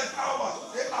 the 9th hour,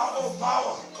 the hour of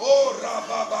power. Oh,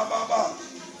 Rabba Baba.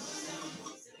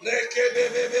 Reke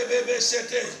bebe bebe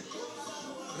shete.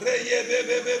 Reye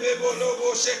bebe bebe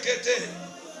bolobo shekete.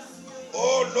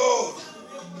 Oh Lord,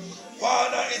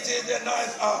 Father, it is the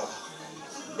 9th hour.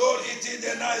 Lord, it is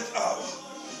the 9th hour.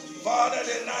 Father,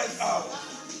 the 9th hour.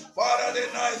 Father, the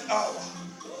 9th hour.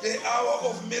 The hour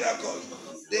of miracle.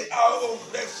 The hour of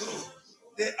breakthrough.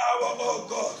 The hour, oh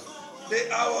God. The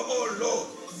hour, oh Lord.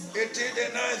 It is the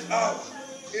 9th hour.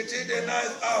 It is the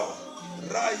 9th hour.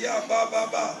 Raya Baba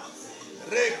Ba.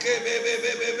 Reke Bebe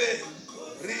Bebe Bebe.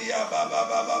 Ria Baba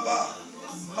Baba Ba.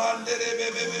 Mandere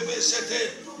Bebe Bebe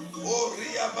Shete. Oh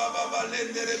Ria Baba Ba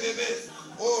Lendere Bebe.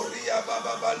 Oh Ria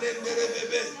Baba Ba Lendere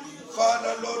Bebe.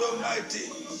 Father, Lord Almighty.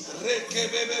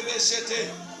 Reke Bebe Shete.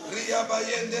 Ria Ba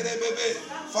Yendere Bebe.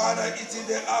 Father, it is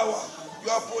the hour.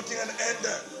 You are putting an end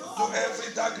to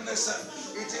every darkness.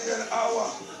 It is an hour.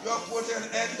 You are putting an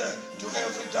end to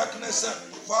every darkness.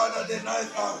 Father, the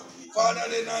 9th hour. Father,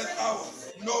 the 9th hour.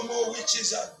 No more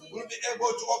witches will be able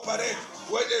to operate.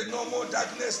 Where there's no more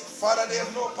darkness, Father, they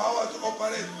have no power to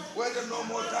operate. Where there's no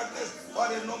more darkness,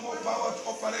 Father, no more power to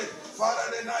operate. Father,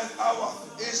 the 9th hour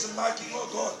is marking, oh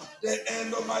God, the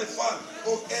end of my Father,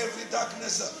 of every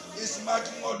darkness. Is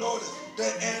marking, oh Lord, the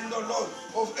end, oh Lord,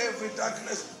 of every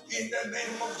darkness. In the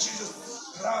name of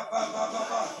Jesus. Rabba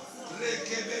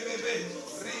Reke bebe,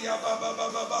 Ria Baba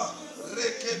Baba,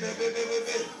 Reke bebe,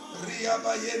 Ria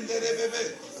Bayende bebe,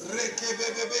 Reke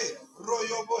bebe,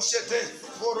 Royo Boshete,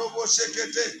 Forobo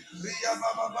Shekete, Ria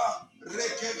Baba,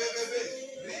 Reke bebe,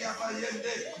 Ria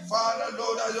Bayende. Father,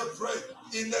 Lord, I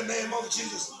pray in the name of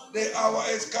Jesus. The hour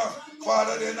has come.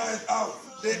 Father, the 9th hour.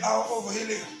 the hour of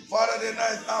healing. Father, the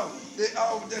ninth hour, the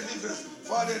hour of deliverance.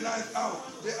 Father, the ninth hour,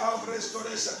 the hour of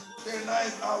restoration. The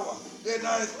ninth hour, the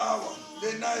ninth hour,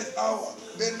 the ninth hour,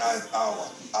 the ninth hour.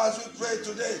 As we pray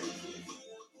today,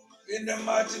 in the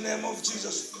mighty name of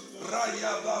Jesus.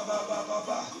 Raya baba baba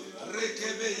ba.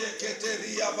 Rekebe yekete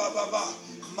riya baba ba.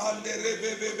 Mande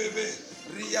rebe bebe.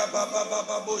 Riya baba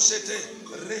baba boshete.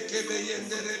 Rekebe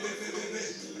yende rebe bebe.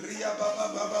 Riya baba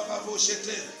baba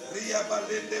boshete. Riya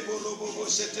balende borobo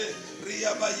boshete.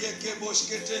 Riya ba yeke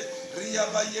boshkete. Riya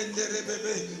ba yende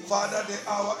rebe. Father, the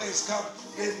hour is come.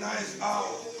 The ninth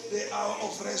hour. The hour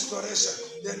of restoration.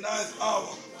 The ninth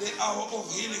hour. The hour of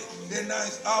healing, the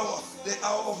ninth hour, the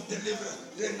hour of deliverance,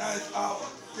 the ninth hour,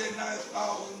 the ninth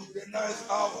hour, the ninth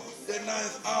hour, the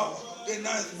ninth hour, the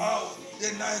ninth hour,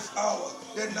 the ninth hour,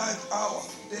 the ninth hour,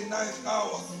 the ninth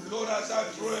hour. Lord, as I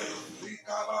pray,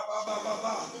 Rikaba baba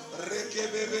baba,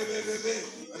 rekebe bebe bebe,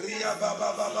 ria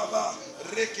baba baba baba,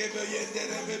 rekebe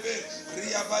yendere bebe,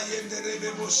 ria ba yendere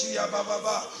bebe boshia baba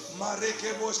baba,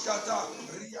 mareke boskata,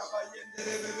 ria ba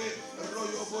yendere bebe,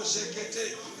 royo bosekete,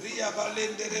 ria ba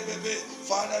lendere bebe.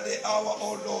 Father, the hour,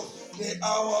 oh Lord, the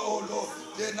hour, oh Lord,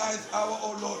 the ninth hour,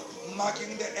 oh Lord,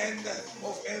 marking the end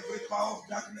of every power of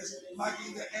darkness,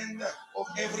 marking the end of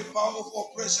every power of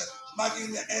oppression,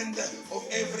 marking the end of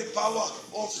every power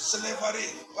of slavery,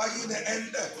 marking the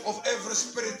end of every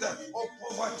spirit of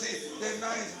poverty. The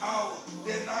ninth hour,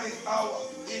 the ninth hour,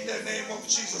 in the name of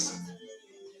Jesus,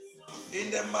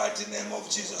 in the mighty name of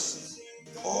Jesus.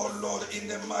 Oh Lord, in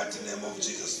the mighty name of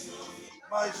Jesus,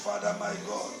 my Father, my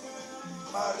God,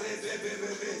 Mareke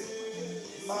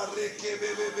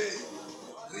bebe,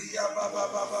 Ria baba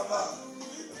baba,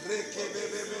 Reke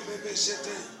bebe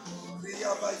shete,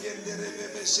 Ria ba yendere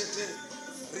bebe shete,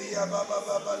 Ria baba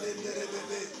baba lendere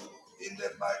bebe. In the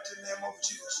mighty name of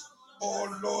Jesus, oh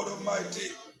Lord Almighty,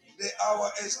 the hour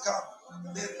has come,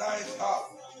 the ninth hour,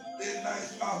 the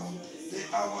ninth hour, the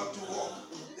hour to walk,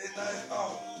 the ninth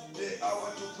hour, the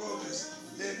hour to progress,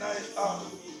 the ninth hour.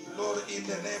 Lord, in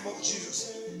the name of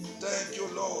Jesus, thank you,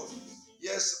 Lord.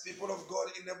 Yes, people of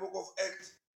God, in the book of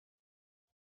Acts,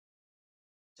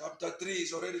 chapter 3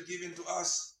 is already given to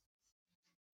us.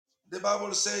 The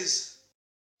Bible says,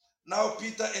 now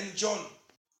Peter and John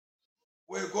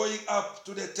were going up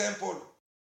to the temple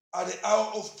at the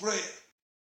hour of prayer.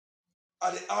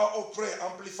 At the hour of prayer,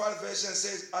 Amplified Version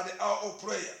says, at the hour of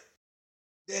prayer,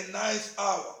 the ninth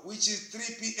hour, which is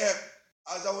 3 p.m.,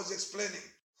 as I was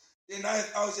explaining. The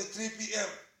ninth hour is at 3 p.m.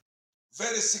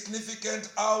 Very significant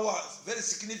hours, very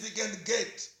significant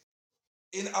gate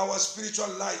in our spiritual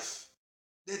life.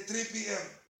 The 3 p.m.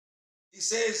 He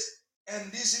says,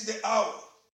 and this is the hour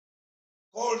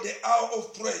called the hour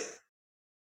of prayer.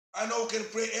 I know we can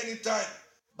pray anytime,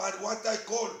 but what I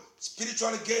call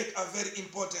spiritual gate are very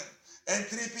important. And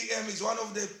 3 p.m. is one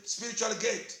of the spiritual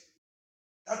gate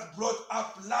that brought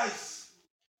up life.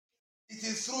 It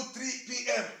is through 3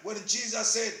 p.m. when Jesus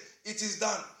said, it is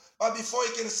done. But before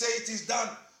he can say it is done,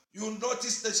 you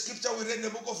notice the scripture we read in the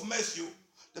book of Matthew.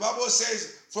 The Bible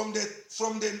says from the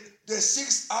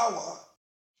 6th hour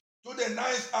to the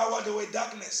 9th hour there were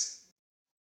darkness.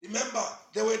 Remember,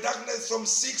 there were darkness from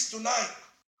 6 to 9.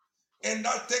 And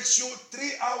that takes you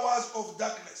 3 hours of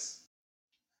darkness.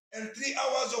 And 3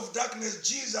 hours of darkness,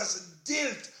 Jesus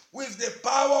dealt with the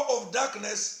power of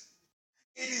darkness.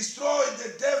 He destroyed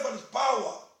the devil's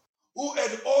power, who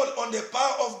had hold on the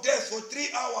power of death for 3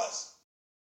 hours.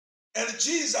 And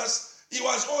Jesus, he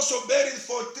was also buried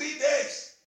for 3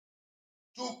 days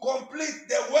to complete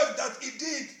the work that he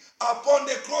did upon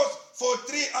the cross. For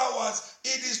 3 hours,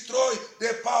 he destroyed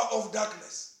the power of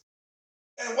darkness.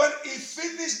 And when he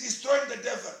finished destroying the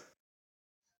devil,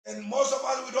 and most of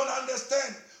us, we don't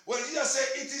understand. When Jesus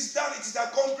said, it is done, it is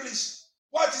accomplished.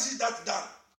 What is it that done?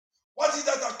 What is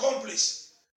that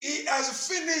accomplished? He has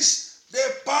finished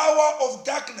the power of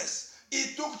darkness.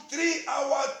 It took 3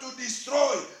 hours to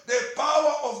destroy the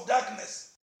power of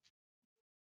darkness.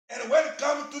 And when it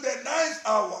comes to the 9th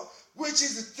hour, which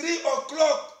is 3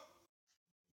 o'clock,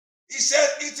 he said,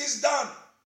 it is done.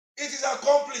 It is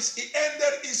accomplished. He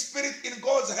ended his spirit in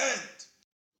God's hand.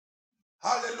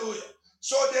 Hallelujah.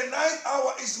 So the 9th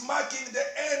hour is marking the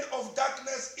end of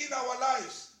darkness in our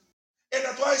lives. And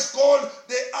that's why it's called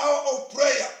the hour of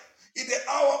prayer. In the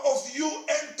hour of you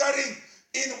entering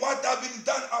in what has been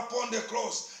done upon the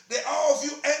cross. The hour of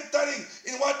you entering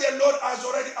in what the Lord has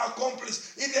already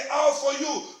accomplished. In the hour for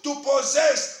you to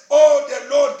possess all the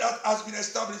Lord that has been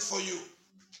established for you.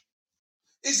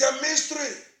 It's a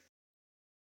mystery.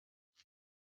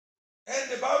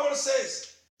 And the Bible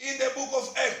says in the book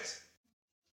of Acts,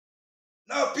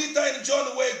 now Peter and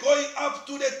John were going up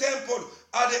to the temple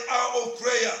at the hour of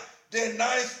prayer. the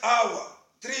ninth hour,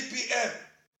 3 p.m.,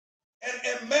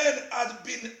 and a man had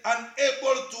been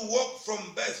unable to walk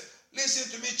from birth.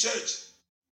 Listen to me, church.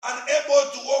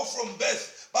 Unable to walk from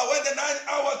birth. But when the ninth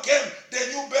hour came, the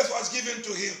new birth was given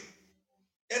to him.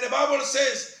 And the Bible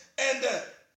says, and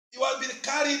he was being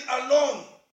carried along.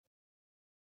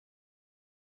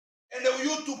 And they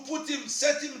used to put him,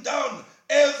 set him down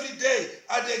every day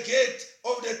at the gate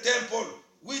of the temple,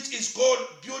 which is called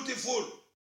Beautiful,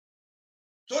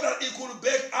 so that he could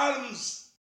beg alms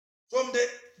from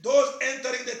those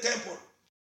entering the temple.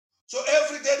 So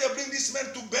every day they bring this man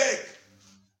to beg.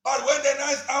 But when the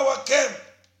ninth hour came,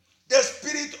 the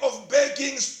spirit of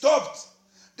begging stopped.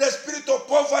 The spirit of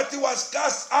poverty was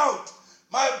cast out.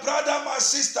 My brother, my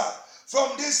sister,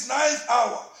 from this ninth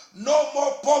hour, no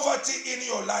more poverty in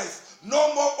your life.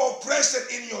 No more oppression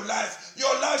in your life.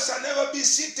 Your life shall never be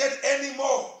seated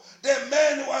anymore. The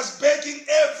man was begging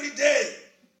every day.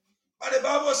 But the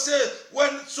Bible says,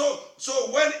 when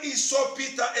he saw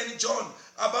Peter and John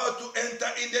about to enter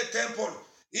in the temple,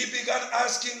 he began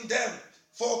asking them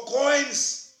for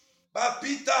coins. But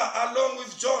Peter, along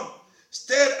with John,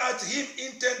 stared at him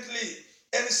intently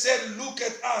and said, "Look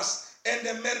at us." And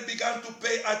the men began to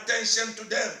pay attention to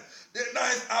them. The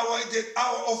ninth hour is the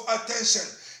hour of attention.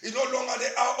 It's no longer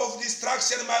the hour of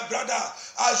distraction, my brother.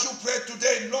 As you pray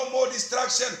today, no more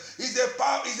distraction. It's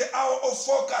the hour of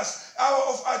focus, hour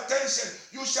of attention.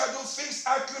 You shall do things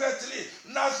accurately.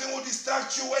 Nothing will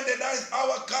distract you when the ninth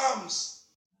hour comes.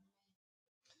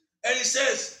 And he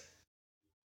says,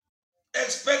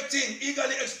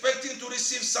 eagerly expecting to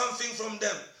receive something from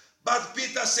them. But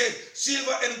Peter said,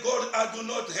 "Silver and gold I do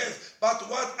not have, but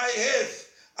what I have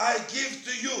I give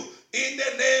to you in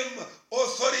the name,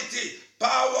 authority,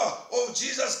 power of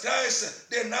Jesus Christ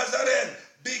the Nazarene.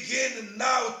 Begin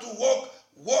now to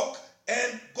walk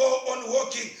and go on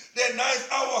walking." The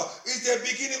ninth hour is the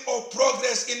beginning of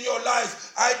progress in your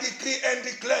life. I decree and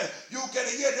declare, you can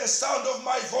hear the sound of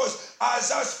my voice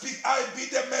as I speak. I be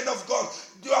the man of God.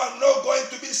 You are not going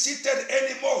to be seated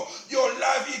anymore. Your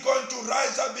life is going to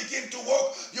rise and begin to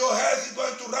walk. Your health is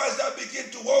going to rise and begin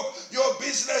to walk. Your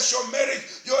business, your marriage,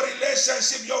 your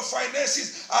relationship, your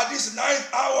finances at this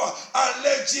ninth hour.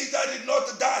 Unless Jesus did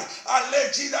not die,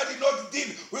 unless Jesus did not deal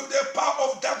with the power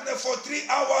of darkness for 3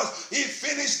 hours, he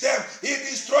finished them, he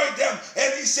destroyed them,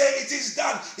 and he said, "It is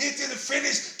done, it is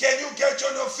finished." Can you get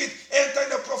on your feet? Enter in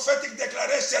the prophetic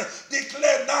declaration.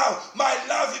 Declare now, my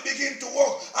life will begin to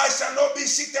walk. I shall not be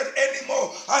seated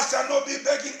anymore. I shall not be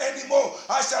begging anymore.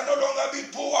 I shall no longer be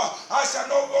poor. I shall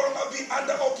no longer be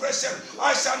under oppression.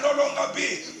 I shall no longer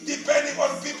be depending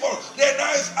on people. The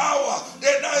ninth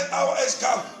hour has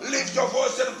come. Lift your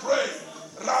voice and pray.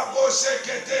 Rabo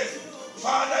Shekete.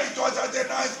 Father, it was at the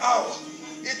ninth hour.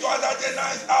 It was at the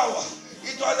ninth hour.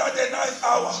 It was at the ninth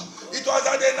hour. It was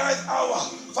at the ninth hour.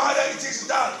 Father, it is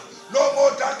done. No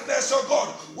more darkness, oh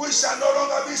God. We shall no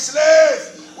longer be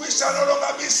slaves. We shall no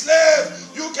longer be slaves.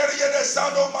 You can hear the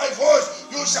sound of my voice.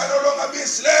 You shall no longer be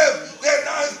slaves. The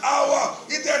ninth hour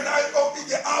is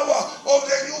the hour of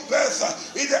the new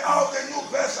birth. It's the hour of the new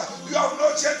birth. You have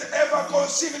not yet ever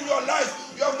conceived in your life.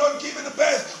 You have not given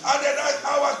birth. And the ninth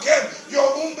hour came. Your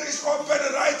womb is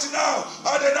open right now.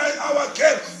 And the ninth hour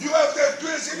came. You have the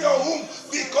twins in your womb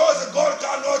because God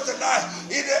cannot lie.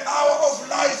 In the hour of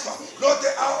life, not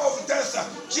the hour of death,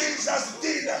 Jesus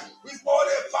did with all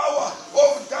the power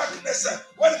of darkness.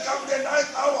 When comes the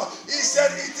ninth hour, he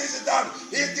said, "It is done.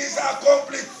 It is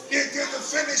accomplished. It is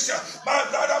finished." My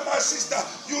brother, my sister,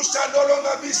 you shall no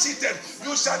longer be seated.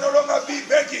 You shall no longer be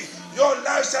begging. Your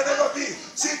life shall never be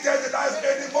seated life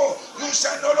anymore. You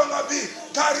shall no longer be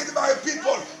carried by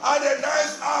people. At the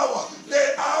ninth hour,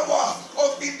 the hour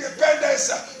of independence,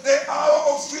 the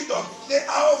hour of freedom, the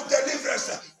hour of deliverance,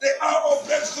 the hour of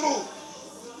breakthrough.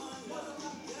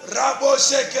 Rabo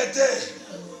Shekete.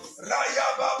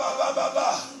 Raya Baba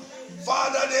Baba.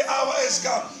 Father, the hour has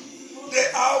come.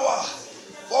 The hour.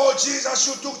 Oh, Jesus,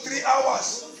 you took 3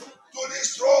 hours to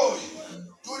destroy,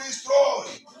 to destroy,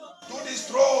 to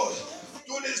destroy,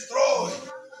 to destroy,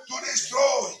 to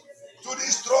destroy, to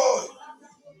destroy,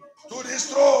 to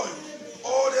destroy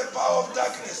all the power of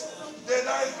darkness. The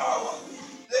ninth hour,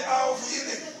 the hour of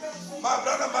healing. My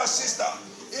brother, my sister,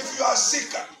 if you are sick,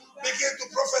 begin to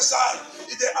prophesy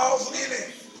in the hour of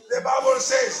healing. The Bible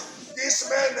says, this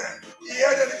man, he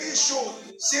had an issue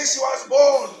since he was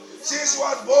born. Since he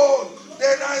was born,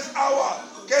 the ninth hour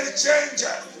can change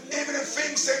even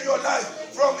things in your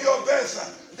life from your birth.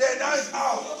 The ninth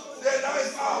hour, the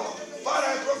ninth hour. Father,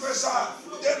 I prophesy,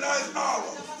 the ninth hour.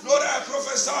 Lord, I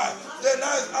prophesy, the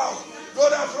ninth hour.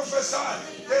 Lord, I prophesy,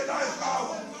 the ninth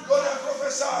hour. Lord, I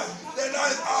prophesy, the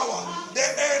ninth hour. The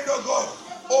end of God.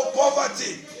 Oh,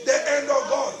 poverty, the end of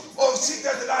God of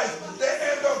seated life, the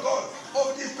end of God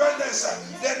of dependence.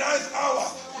 The ninth hour,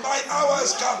 my hour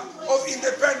has come of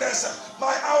independence.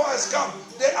 My hour has come,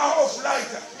 the hour of light,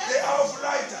 the hour of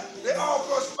light, the hour of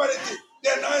prosperity.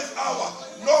 The ninth hour,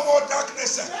 no more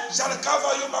darkness shall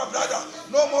cover you, my brother.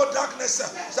 No more darkness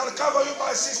shall cover you,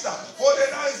 my sister. For the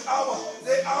ninth hour,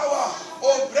 the hour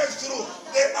of breakthrough,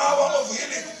 the hour of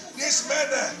healing. This man,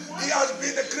 he has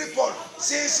been crippled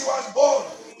since he was born.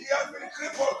 He has been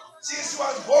crippled since he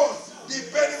was born,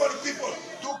 depending on people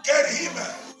to carry him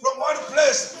from one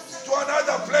place to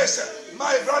another place.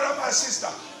 My brother, my sister,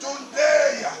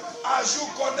 today, as you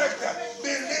connect,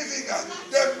 believing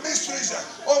the mysteries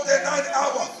of the ninth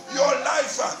hour, your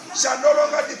life shall no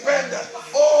longer depend.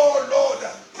 Oh Lord,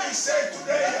 we say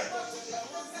today,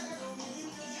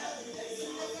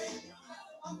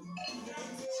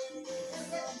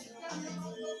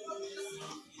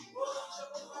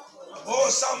 oh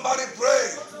somebody pray.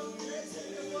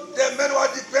 The men were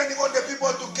depending on the people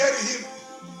to carry him.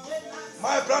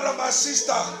 My brother, my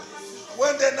sister,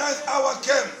 when the ninth hour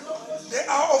came, the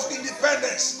hour of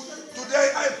independence,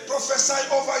 today I prophesy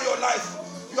over your life.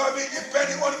 You have been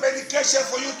depending on medication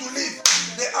for you to live.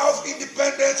 The hour of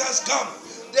independence has come.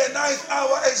 The ninth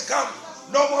hour has come.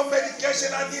 No more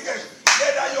medication are needed.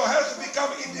 Let your health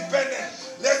become independent.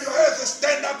 Let your health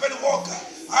stand up and walk.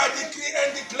 I decree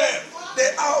and declare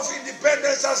the hour of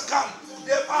independence has come.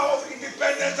 The hour of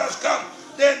independence has come.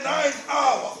 The ninth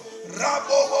hour.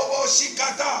 Rabobobo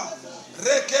shikata.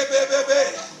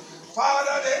 Rekebebebe.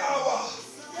 Father, the hour.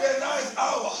 The ninth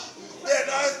hour. The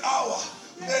ninth hour.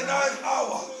 The ninth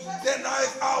hour. The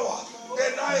ninth hour. The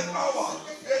ninth hour.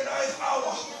 The ninth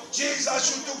hour. Jesus,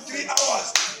 you took 3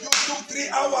 hours. You took 3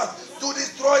 hours to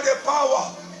destroy the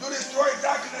power, to destroy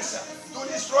darkness, to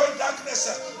destroy darkness.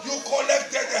 You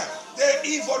collected the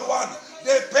evil one,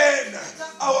 the pain,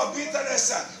 our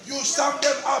bitterness. You summed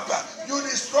them up. You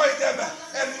destroyed them,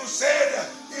 and you said,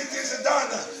 "It is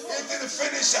done. It is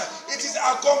finished. It is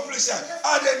accomplished."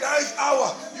 At the ninth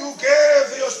hour, you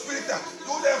gave your spirit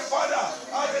to the Father.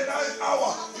 At the ninth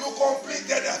hour, you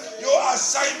completed your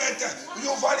assignment.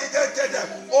 You validated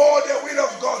all the will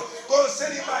of God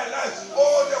concerning my life,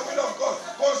 all the will of God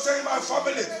concerning my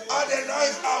family. At the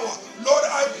ninth hour, Lord,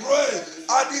 I pray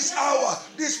at this hour,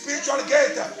 this spiritual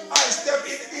gate, I step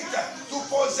in it to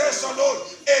possess, oh Lord,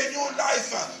 a new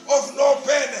life of no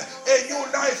pain, a new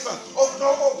life of no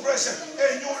oppression,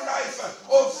 a new life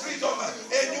of freedom,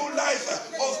 a new life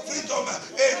of freedom,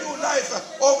 a new life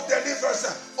of deliverance.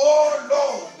 Oh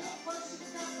Lord,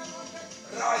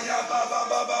 Raya Baba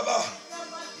Baba,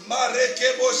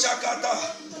 Marekebo Shakata,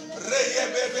 Reye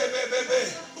Bebe Bebe,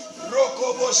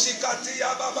 Rokobo Shikati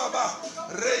Baba,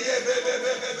 Reye Bebe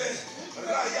Bebe,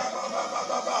 Raya Baba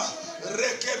Baba,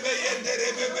 Rekebe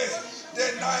Yendere Bebe,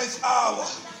 the ninth hour.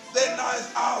 The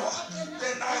ninth hour,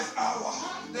 the ninth hour,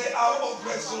 the hour of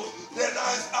breakthrough, the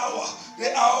ninth hour,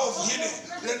 the hour of healing,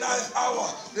 the ninth hour,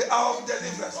 the hour of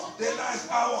deliverance, the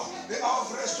ninth hour, the hour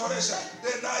of restoration,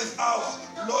 the ninth hour.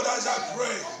 Lord, as I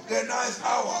pray, the ninth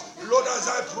hour, Lord, as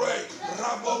I pray,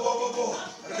 Rabobobobo,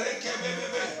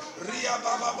 Rekebebebe, Ria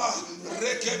Baba,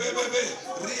 Rekebebebe,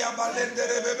 Ria Balende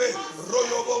Rebebe,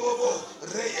 Royo Bobobo,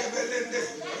 Reyebelende,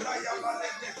 Raya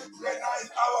Balende, the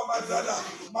ninth hour,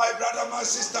 my brother, my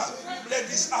sister. Let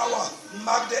this hour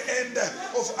mark the end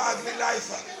of ugly life.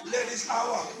 Let this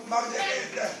hour mark the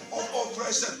end of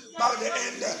oppression, mark the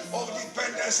end of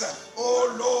dependence. Oh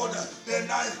Lord, the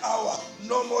ninth hour,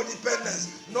 no more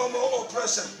dependence, no more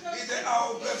oppression. In the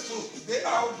hour of breakthrough, the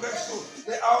hour of breakthrough,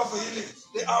 the hour of healing,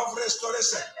 the hour of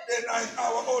restoration, the ninth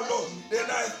hour, oh Lord, the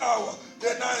ninth hour,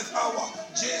 the ninth hour.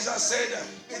 Jesus said,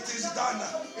 "It is done,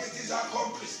 it is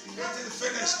accomplished, it is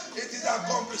finished, it is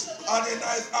accomplished." At the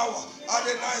ninth hour, at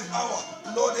the ninth hour,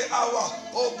 Lord, the hour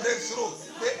of breakthrough,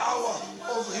 the hour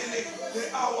of healing, the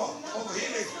hour of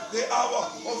healing, the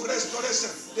hour of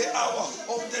restoration, the hour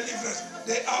of deliverance,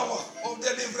 the hour of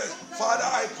deliverance. Father,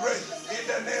 I pray in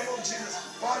the name of Jesus.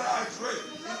 Father, I pray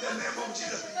in the name of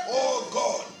Jesus. Oh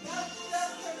God.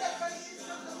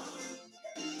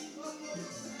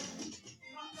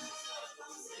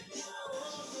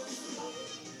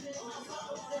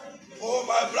 Oh,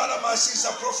 my brother, my sister,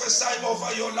 prophesy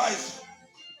over your life.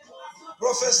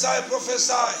 Prophesy,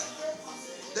 prophesy.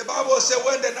 The Bible said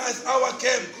when the ninth hour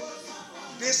came,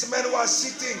 this man was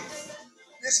sitting.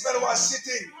 This man was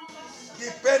sitting,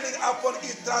 depending upon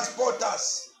his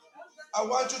transporters. I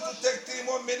want you to take 3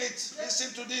 more minutes.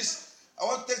 Listen to this. I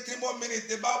want to take 3 more minutes.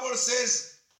 The Bible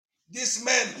says this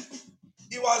man,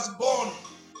 he was born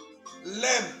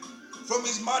lame. From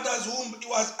his mother's womb, he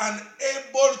was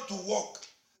unable to walk.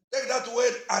 Take that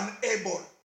word, unable.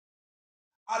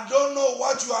 I don't know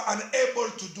what you are unable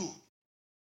to do.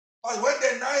 But when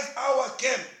the ninth hour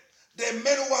came, the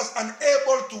man who was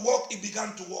unable to walk, he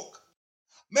began to walk.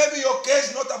 Maybe your case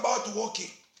is not about walking.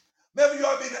 Maybe you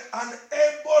have been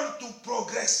unable to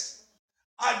progress.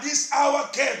 At this hour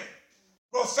came,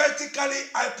 prophetically,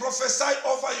 I prophesy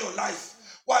over your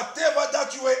life. Whatever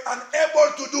that you were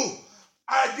unable to do,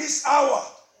 at this hour,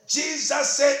 Jesus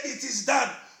said it is done.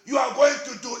 You are going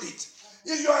to do it.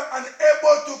 If you are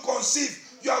unable to conceive,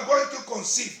 you are going to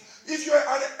conceive. If you are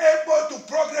unable to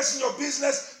progress in your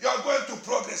business, you are going to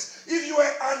progress. If you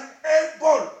are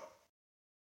unable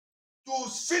to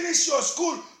finish your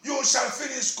school, you shall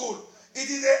finish school. It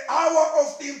is the hour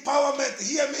of empowerment.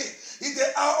 Hear me. It is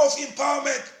the hour of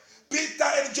empowerment. Peter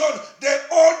and John, they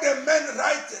hold the men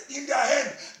right in their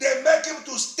hand. They make him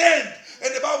to stand.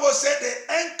 And the Bible said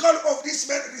the ankle of this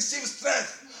man receives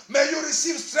strength. May you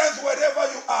receive strength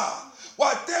wherever you are.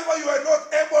 Whatever you are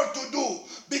not able to do,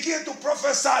 begin to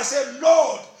prophesy. Say,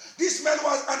 Lord, this man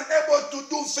was unable to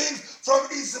do things from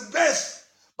his birth.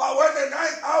 But when the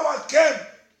ninth hour came,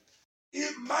 he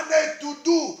managed to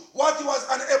do what he was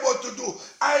unable to do.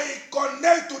 I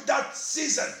connect to that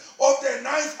season of the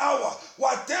ninth hour.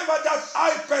 Whatever that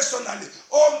I personally,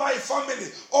 or my family,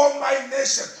 or my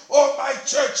nation, or my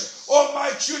church, or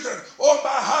my children, or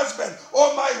my husband,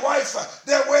 or my wife,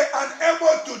 they were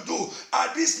unable to do.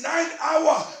 At this ninth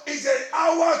hour is an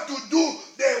hour to do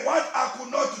the what I could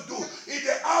not do. It's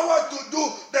the hour to do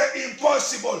the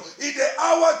impossible. It's the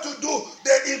hour to do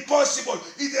the impossible.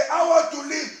 It's the hour to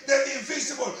live the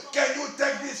invisible. Can you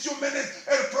take these few minutes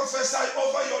and prophesy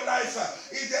over your life?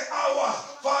 It's the hour.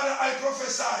 Father, I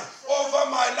prophesy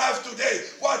over my life today.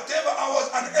 Whatever I was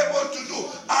unable to do,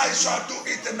 I shall do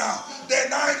it now. The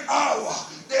ninth hour,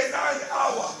 the ninth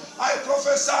hour, I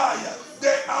prophesy. The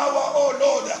hour, oh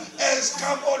Lord, has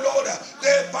come, oh Lord.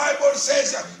 The Bible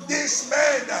says this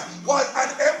man was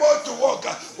unable to walk.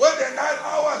 When the ninth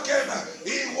hour came,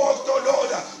 he walked, oh Lord.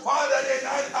 Father, the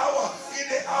ninth hour is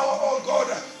the hour, oh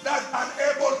God, that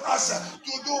enabled us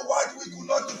to do what we could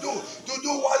not do, to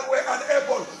do what we're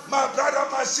unable. My brother,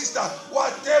 my sister,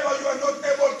 whatever you are not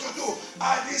able to do,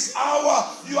 at this hour,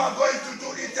 you are going to do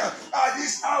it. At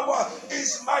this hour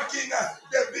is marking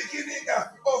the beginning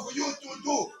of you to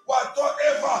do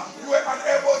whatsoever you are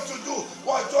unable to do,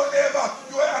 whatsoever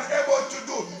you are unable to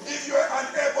do. If you are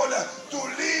unable to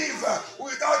live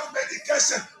without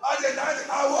medication, at the ninth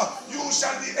hour, you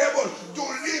shall be able to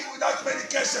live without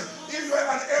medication. If you are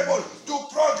unable to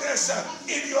progress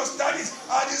in your studies,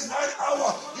 at this ninth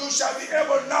hour, you shall be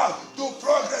able now to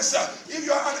progress. If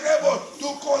you are unable to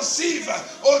conceive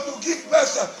or to give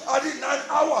birth, at this ninth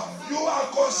hour, you are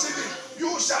conceiving.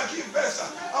 You shall give birth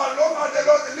as long as the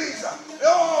Lord lives.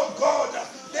 Oh God,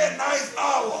 the ninth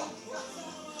hour,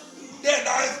 the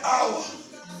ninth hour.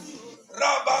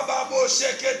 Rabababo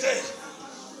shekete,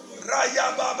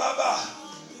 rayabababa.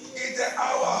 It's the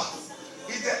hour.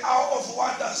 It's the hour of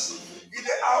wonders. It's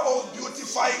the hour of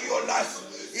beautifying your life.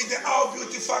 It's the hour of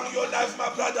beautifying your life,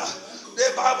 my brother.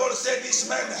 The Bible said this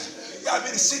man, he had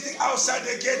been sitting outside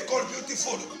the gate called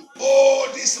Beautiful all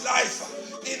this life.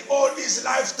 In all his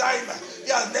lifetime,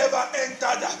 he has never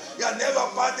entered, he has never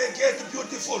passed the gate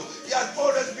Beautiful. He has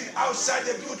always been outside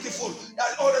the Beautiful. He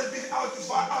has always been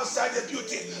outside the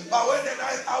beauty. But when the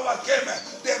ninth hour came,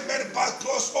 the men passed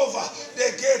close over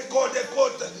the gate called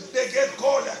the gate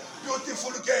called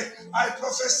Beautiful gate. I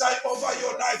prophesy over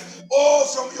your life. Oh,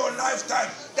 from your lifetime,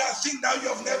 that thing that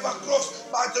you have never crossed,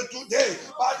 but today,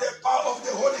 by the power of the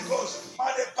Holy Ghost,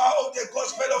 by the power of the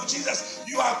gospel of Jesus,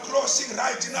 you are crossing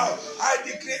right now. I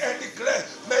decree and declare,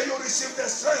 may you receive the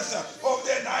strength of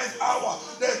the ninth hour,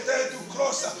 the day to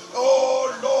cross.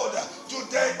 Oh Lord,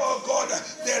 today, oh God,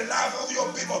 the life of your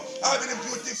people have been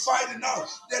beautified now.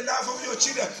 The life of your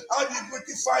children have been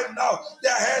beautified now.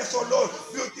 Their health, oh Lord,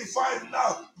 beautified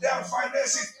now. Their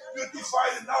finances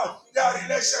beautified now. Their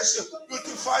relationship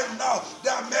beautified now.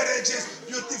 Their marriages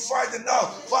beautified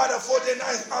now. Father, for the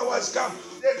ninth hour has come.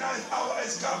 The ninth hour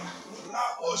has come.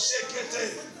 Rabo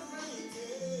shekete.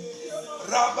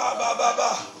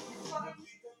 Rabababa.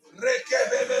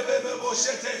 Rekebebebe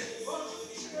boshete.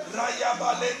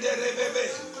 Rayabalende rebebe.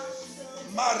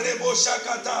 Marebo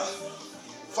shakata.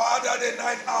 Father, the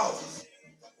ninth hour.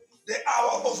 The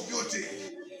hour of beauty.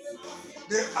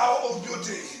 The hour of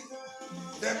beauty.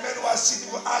 The man was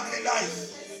sitting with ugly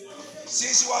life.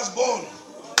 Since he was born,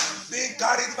 being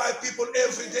carried by people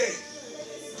every day,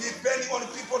 depending on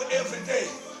people every day.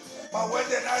 But when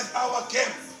the ninth hour came,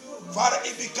 Father,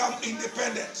 he became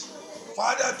independent.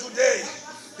 Father, today,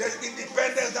 there's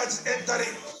independence that is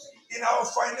entering in our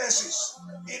finances,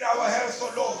 in our health,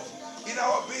 oh Lord, in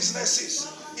our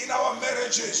businesses, in our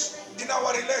marriages. in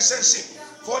our relationship.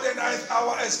 For the ninth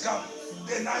hour has come.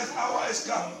 The ninth hour has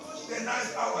come. The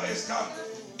ninth hour has come.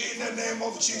 In the name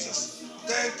of Jesus.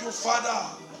 Thank you,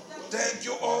 Father. Thank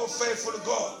you, oh faithful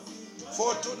God,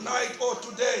 for tonight or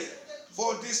today,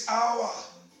 for this hour.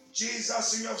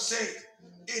 Jesus, you have said,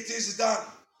 it is done.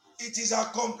 It is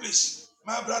accomplished.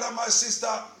 My brother, my sister,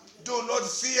 do not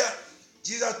fear.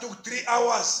 Jesus took 3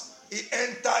 hours. He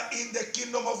entered in the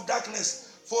kingdom of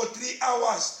darkness for 3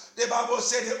 hours. The Bible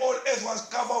said the whole earth was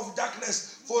covered with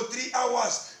darkness for 3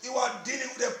 hours. He was dealing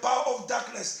with the power of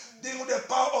darkness, dealing with the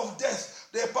power of death,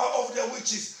 the power of the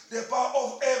witches, the power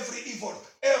of every evil,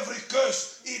 every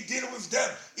curse. He dealt with them.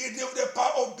 He dealt with the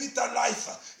power of bitter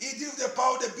life. He dealt with the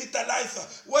power of the bitter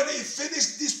life. When he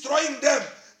finished destroying them,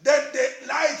 then the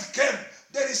light came.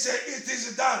 Then he said, it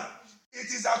is done. It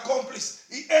is accomplished.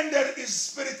 He ended his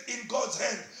spirit in God's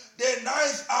hand. The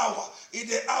ninth hour is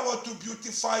the hour to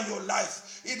beautify your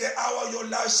life. In the hour your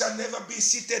life shall never be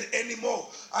seated anymore.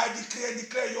 I decree and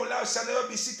declare your life shall never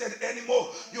be seated anymore.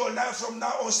 Your life from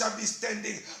now on shall be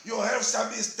standing. Your health shall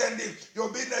be standing.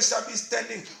 Your business shall be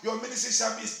standing. Your ministry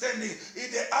shall be standing. In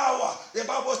the hour, the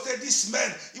Bible said this man,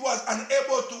 he was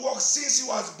unable to walk since he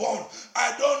was born.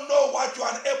 I don't know what you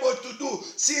are unable to do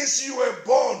since you were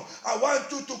born. I want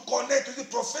you to connect to the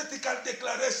prophetical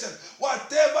declaration.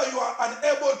 Whatever you are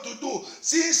unable to do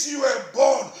since you were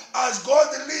born, as God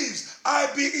lives, I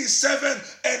be his servant,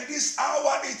 and this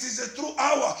hour, it is a true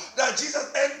hour that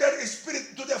Jesus ended his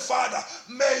spirit to the Father.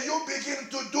 May you begin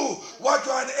to do what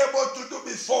you are unable to do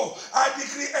before. I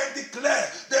decree and declare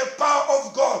the power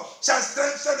of God shall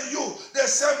strengthen you the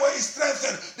same way he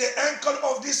strengthened the ankle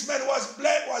of this man was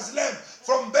lame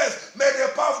from birth. May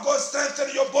the power of God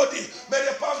strengthen your body. May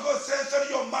the power of God strengthen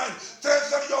your mind,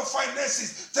 strengthen your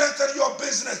finances, strengthen your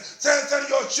business, strengthen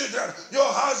your children, your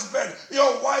husband,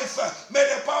 your wife. May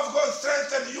the power of God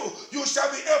strengthen you. You shall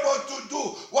be able to do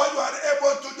what you are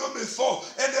able to do before.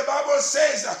 And the Bible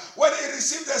says when he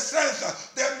received the strength,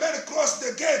 the men crossed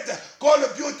the gate called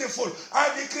Beautiful. I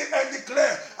decree and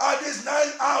declare at this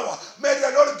 9th hour, may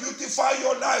the Lord beautify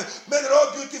your life. May the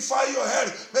Lord beautify your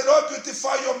health. May the Lord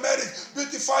beautify your marriage,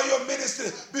 beautify your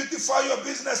ministry, beautify your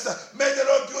business. May the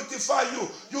Lord beautify you.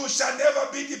 You shall never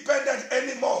be dependent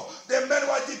anymore. The man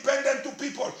was dependent to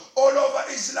people all over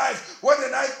his life. When the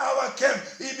 9th hour came,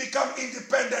 he became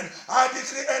independent. I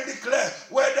decree and declare,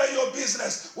 whether your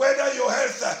business, whether your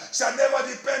health shall never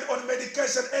depend on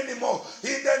medication anymore.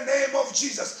 In the name of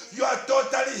Jesus, you are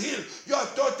totally healed. You are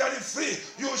totally free.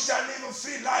 You shall live a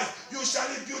free life. You shall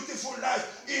live beautiful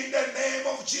life. In the name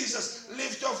of Jesus,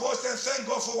 lift your voice and thank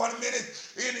God for 1 minute.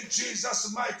 In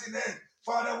Jesus' mighty name.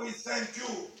 Father, we thank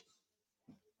you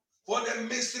for the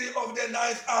mystery of the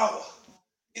 9th hour.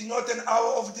 It's not an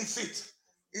hour of defeat.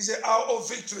 It's an hour of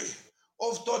victory,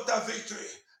 of total victory.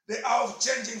 The hour of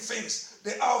changing things,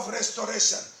 the hour of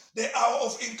restoration, the hour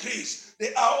of increase,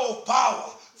 the hour of power.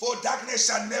 For darkness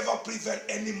shall never prevail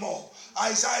anymore.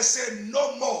 Isaiah said,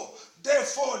 no more.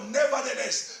 Therefore,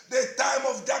 nevertheless, the time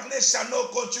of darkness shall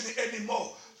not continue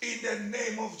anymore. In the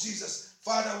name of Jesus.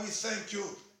 Father, we thank you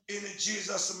in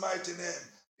Jesus' mighty name.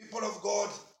 People of God,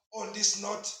 on this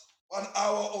note, 1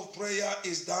 hour of prayer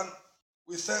is done.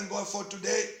 We thank God for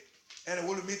today, and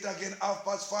we'll meet again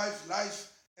 5:30 live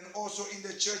and also in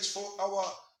the church for our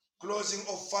closing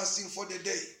of fasting for the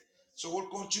day. So we'll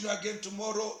continue again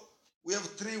tomorrow. We have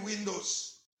 3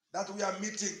 windows that we are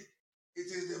meeting. It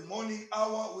is the morning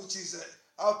hour, which is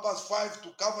 5:30 to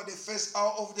cover the first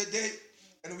hour of the day.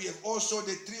 And we have also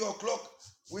the 3 o'clock,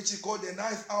 which is called the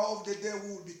 9th hour of the day.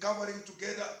 We will be covering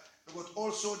together. But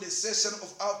also the session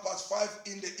of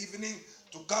 5:30 in the evening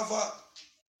to cover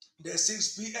the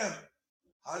 6 p.m.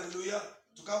 Hallelujah.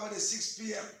 To cover the 6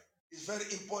 p.m. is very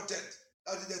important.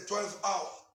 That is the 12th hour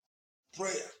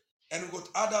prayer. And we've got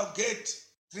other gate,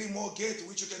 3 more gates,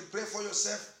 which you can pray for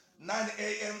yourself. 9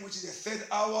 a.m., which is the 3rd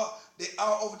hour, the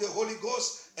hour of the Holy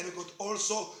Ghost. And we've got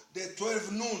also the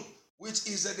 12 noon, which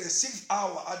is the 6th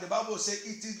hour. And the Bible says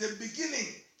it is the beginning.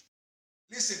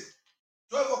 Listen,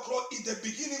 12 o'clock is the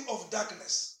beginning of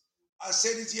darkness. I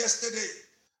said it yesterday.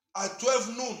 At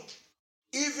 12 noon,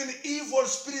 even evil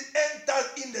spirit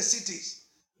enters in the cities.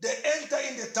 They enter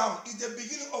in the town. It's the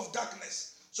beginning of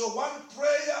darkness. So one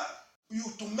prayer you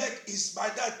to make is by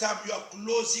that time you are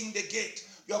closing the gate.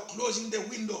 You are closing the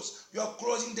windows. You are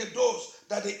closing the doors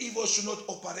that the evil should not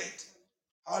operate.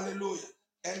 Hallelujah.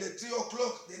 And the 3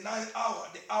 o'clock, the 9th hour,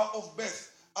 the hour of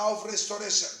birth, hour of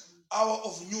restoration, hour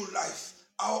of new life,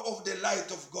 hour of the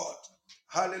light of God.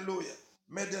 Hallelujah.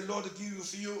 May the Lord give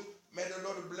with you. May the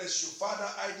Lord bless you. Father,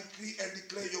 I decree and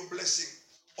declare your blessing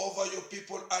over your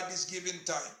people at this given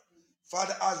time.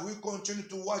 Father, as we continue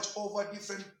to watch over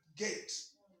different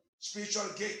gates, spiritual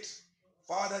gate.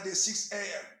 Father, the 6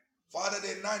 a.m., Father,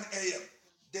 the 9 a.m.,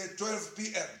 the 12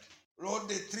 p.m., Lord,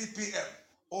 the 3 p.m.,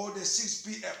 or the 6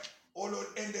 p.m., oh Lord,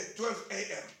 and the 12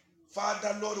 a.m.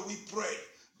 Father, Lord, we pray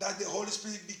that the Holy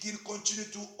Spirit continue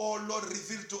to, oh Lord,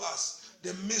 reveal to us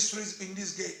the mysteries in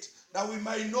this gate, that we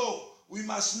we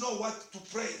must know what to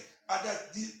pray at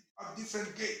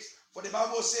different gates. For the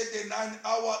Bible said the 9th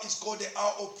hour is called the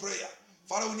hour of prayer.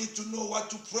 Father, we need to know what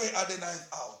to pray at the 9th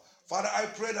hour. Father, I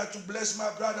pray that you bless my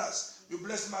brothers, you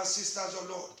bless my sisters, oh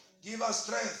Lord. Give us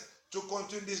strength to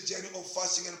continue this journey of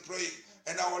fasting and praying,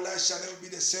 and our life shall never be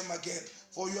the same again.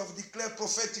 For you have declared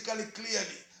prophetically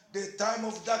clearly, the time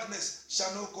of darkness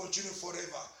shall not continue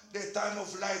forever. The time of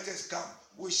light has come.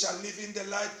 We shall live in the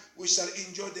light. We shall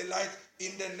enjoy the light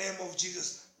in the name of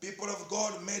Jesus. People of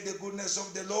God, may the goodness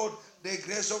of the Lord, the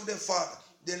grace of the Father,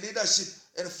 the leadership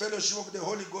and fellowship of the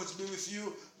Holy Ghost be with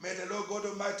you. May the Lord God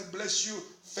Almighty bless you,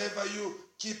 favor you,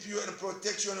 keep you and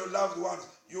protect you and your loved ones.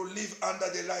 You live under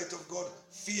the light of God.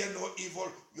 Fear no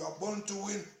evil. You are born to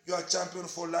win. You are champion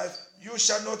for life. You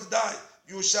shall not die.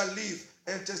 You shall live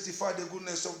and testify the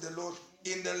goodness of the Lord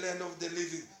in the land of the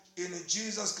living. In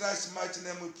Jesus Christ's mighty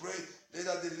name we pray.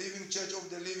 Let the living church of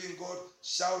the living God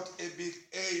shout a big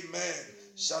amen.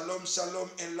 Shalom, shalom,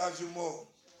 and love you more.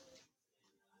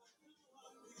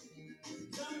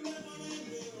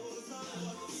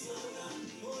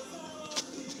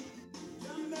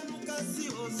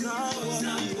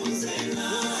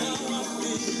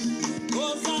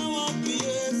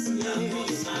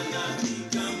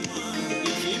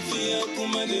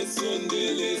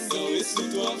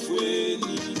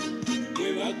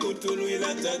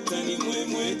 Kutuluila tatani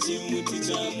mwe chimuti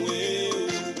cha mweo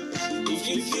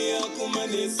Ukifia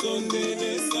kumane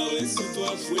sondele sawe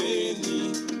sutwa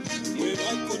fweni Mwe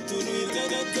bakutuluila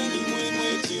tatani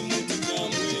mwe chimuti cha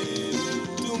mweo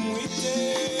Tumwite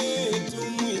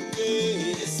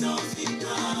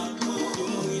Esofikapo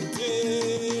Tumwite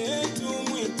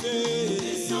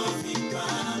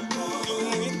Esofikapo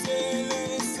Tumwite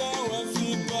lesa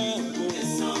wafipapo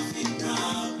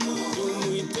Esofikapo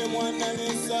Tumwite mwana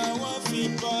lesa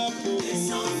wafipapo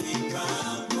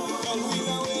Esofikapo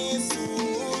Kalwila wesu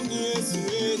ni Yesu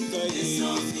etaye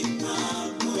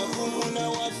Esofikapo Kakumuna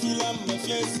wafilamba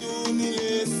fyesu ni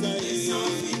lesa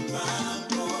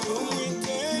Esofikapo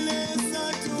Tumwite lesa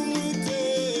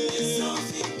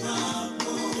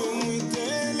Esofikapo Tumwite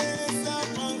lesa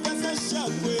pankasa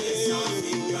shakwe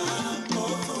Esofikapo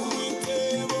Tumwite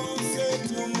bonse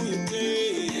tumwite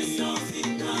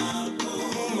Esofikapo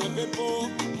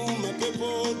Mumapepo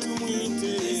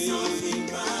tumwite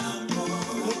Esofikapo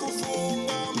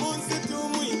Mukufunga bonse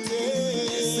tumwite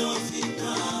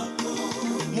Esofikapo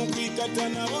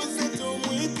Mukikatana bonse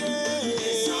tumwite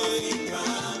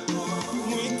Esofikapo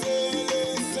Mwite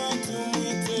lesa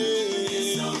tumwite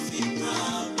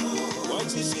Esofikapo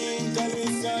Wachishinga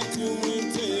lesa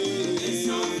tumwite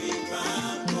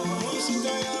Esofikapo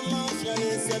Mushika ya mafya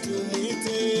lesa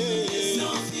tumwite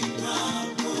Esofikapo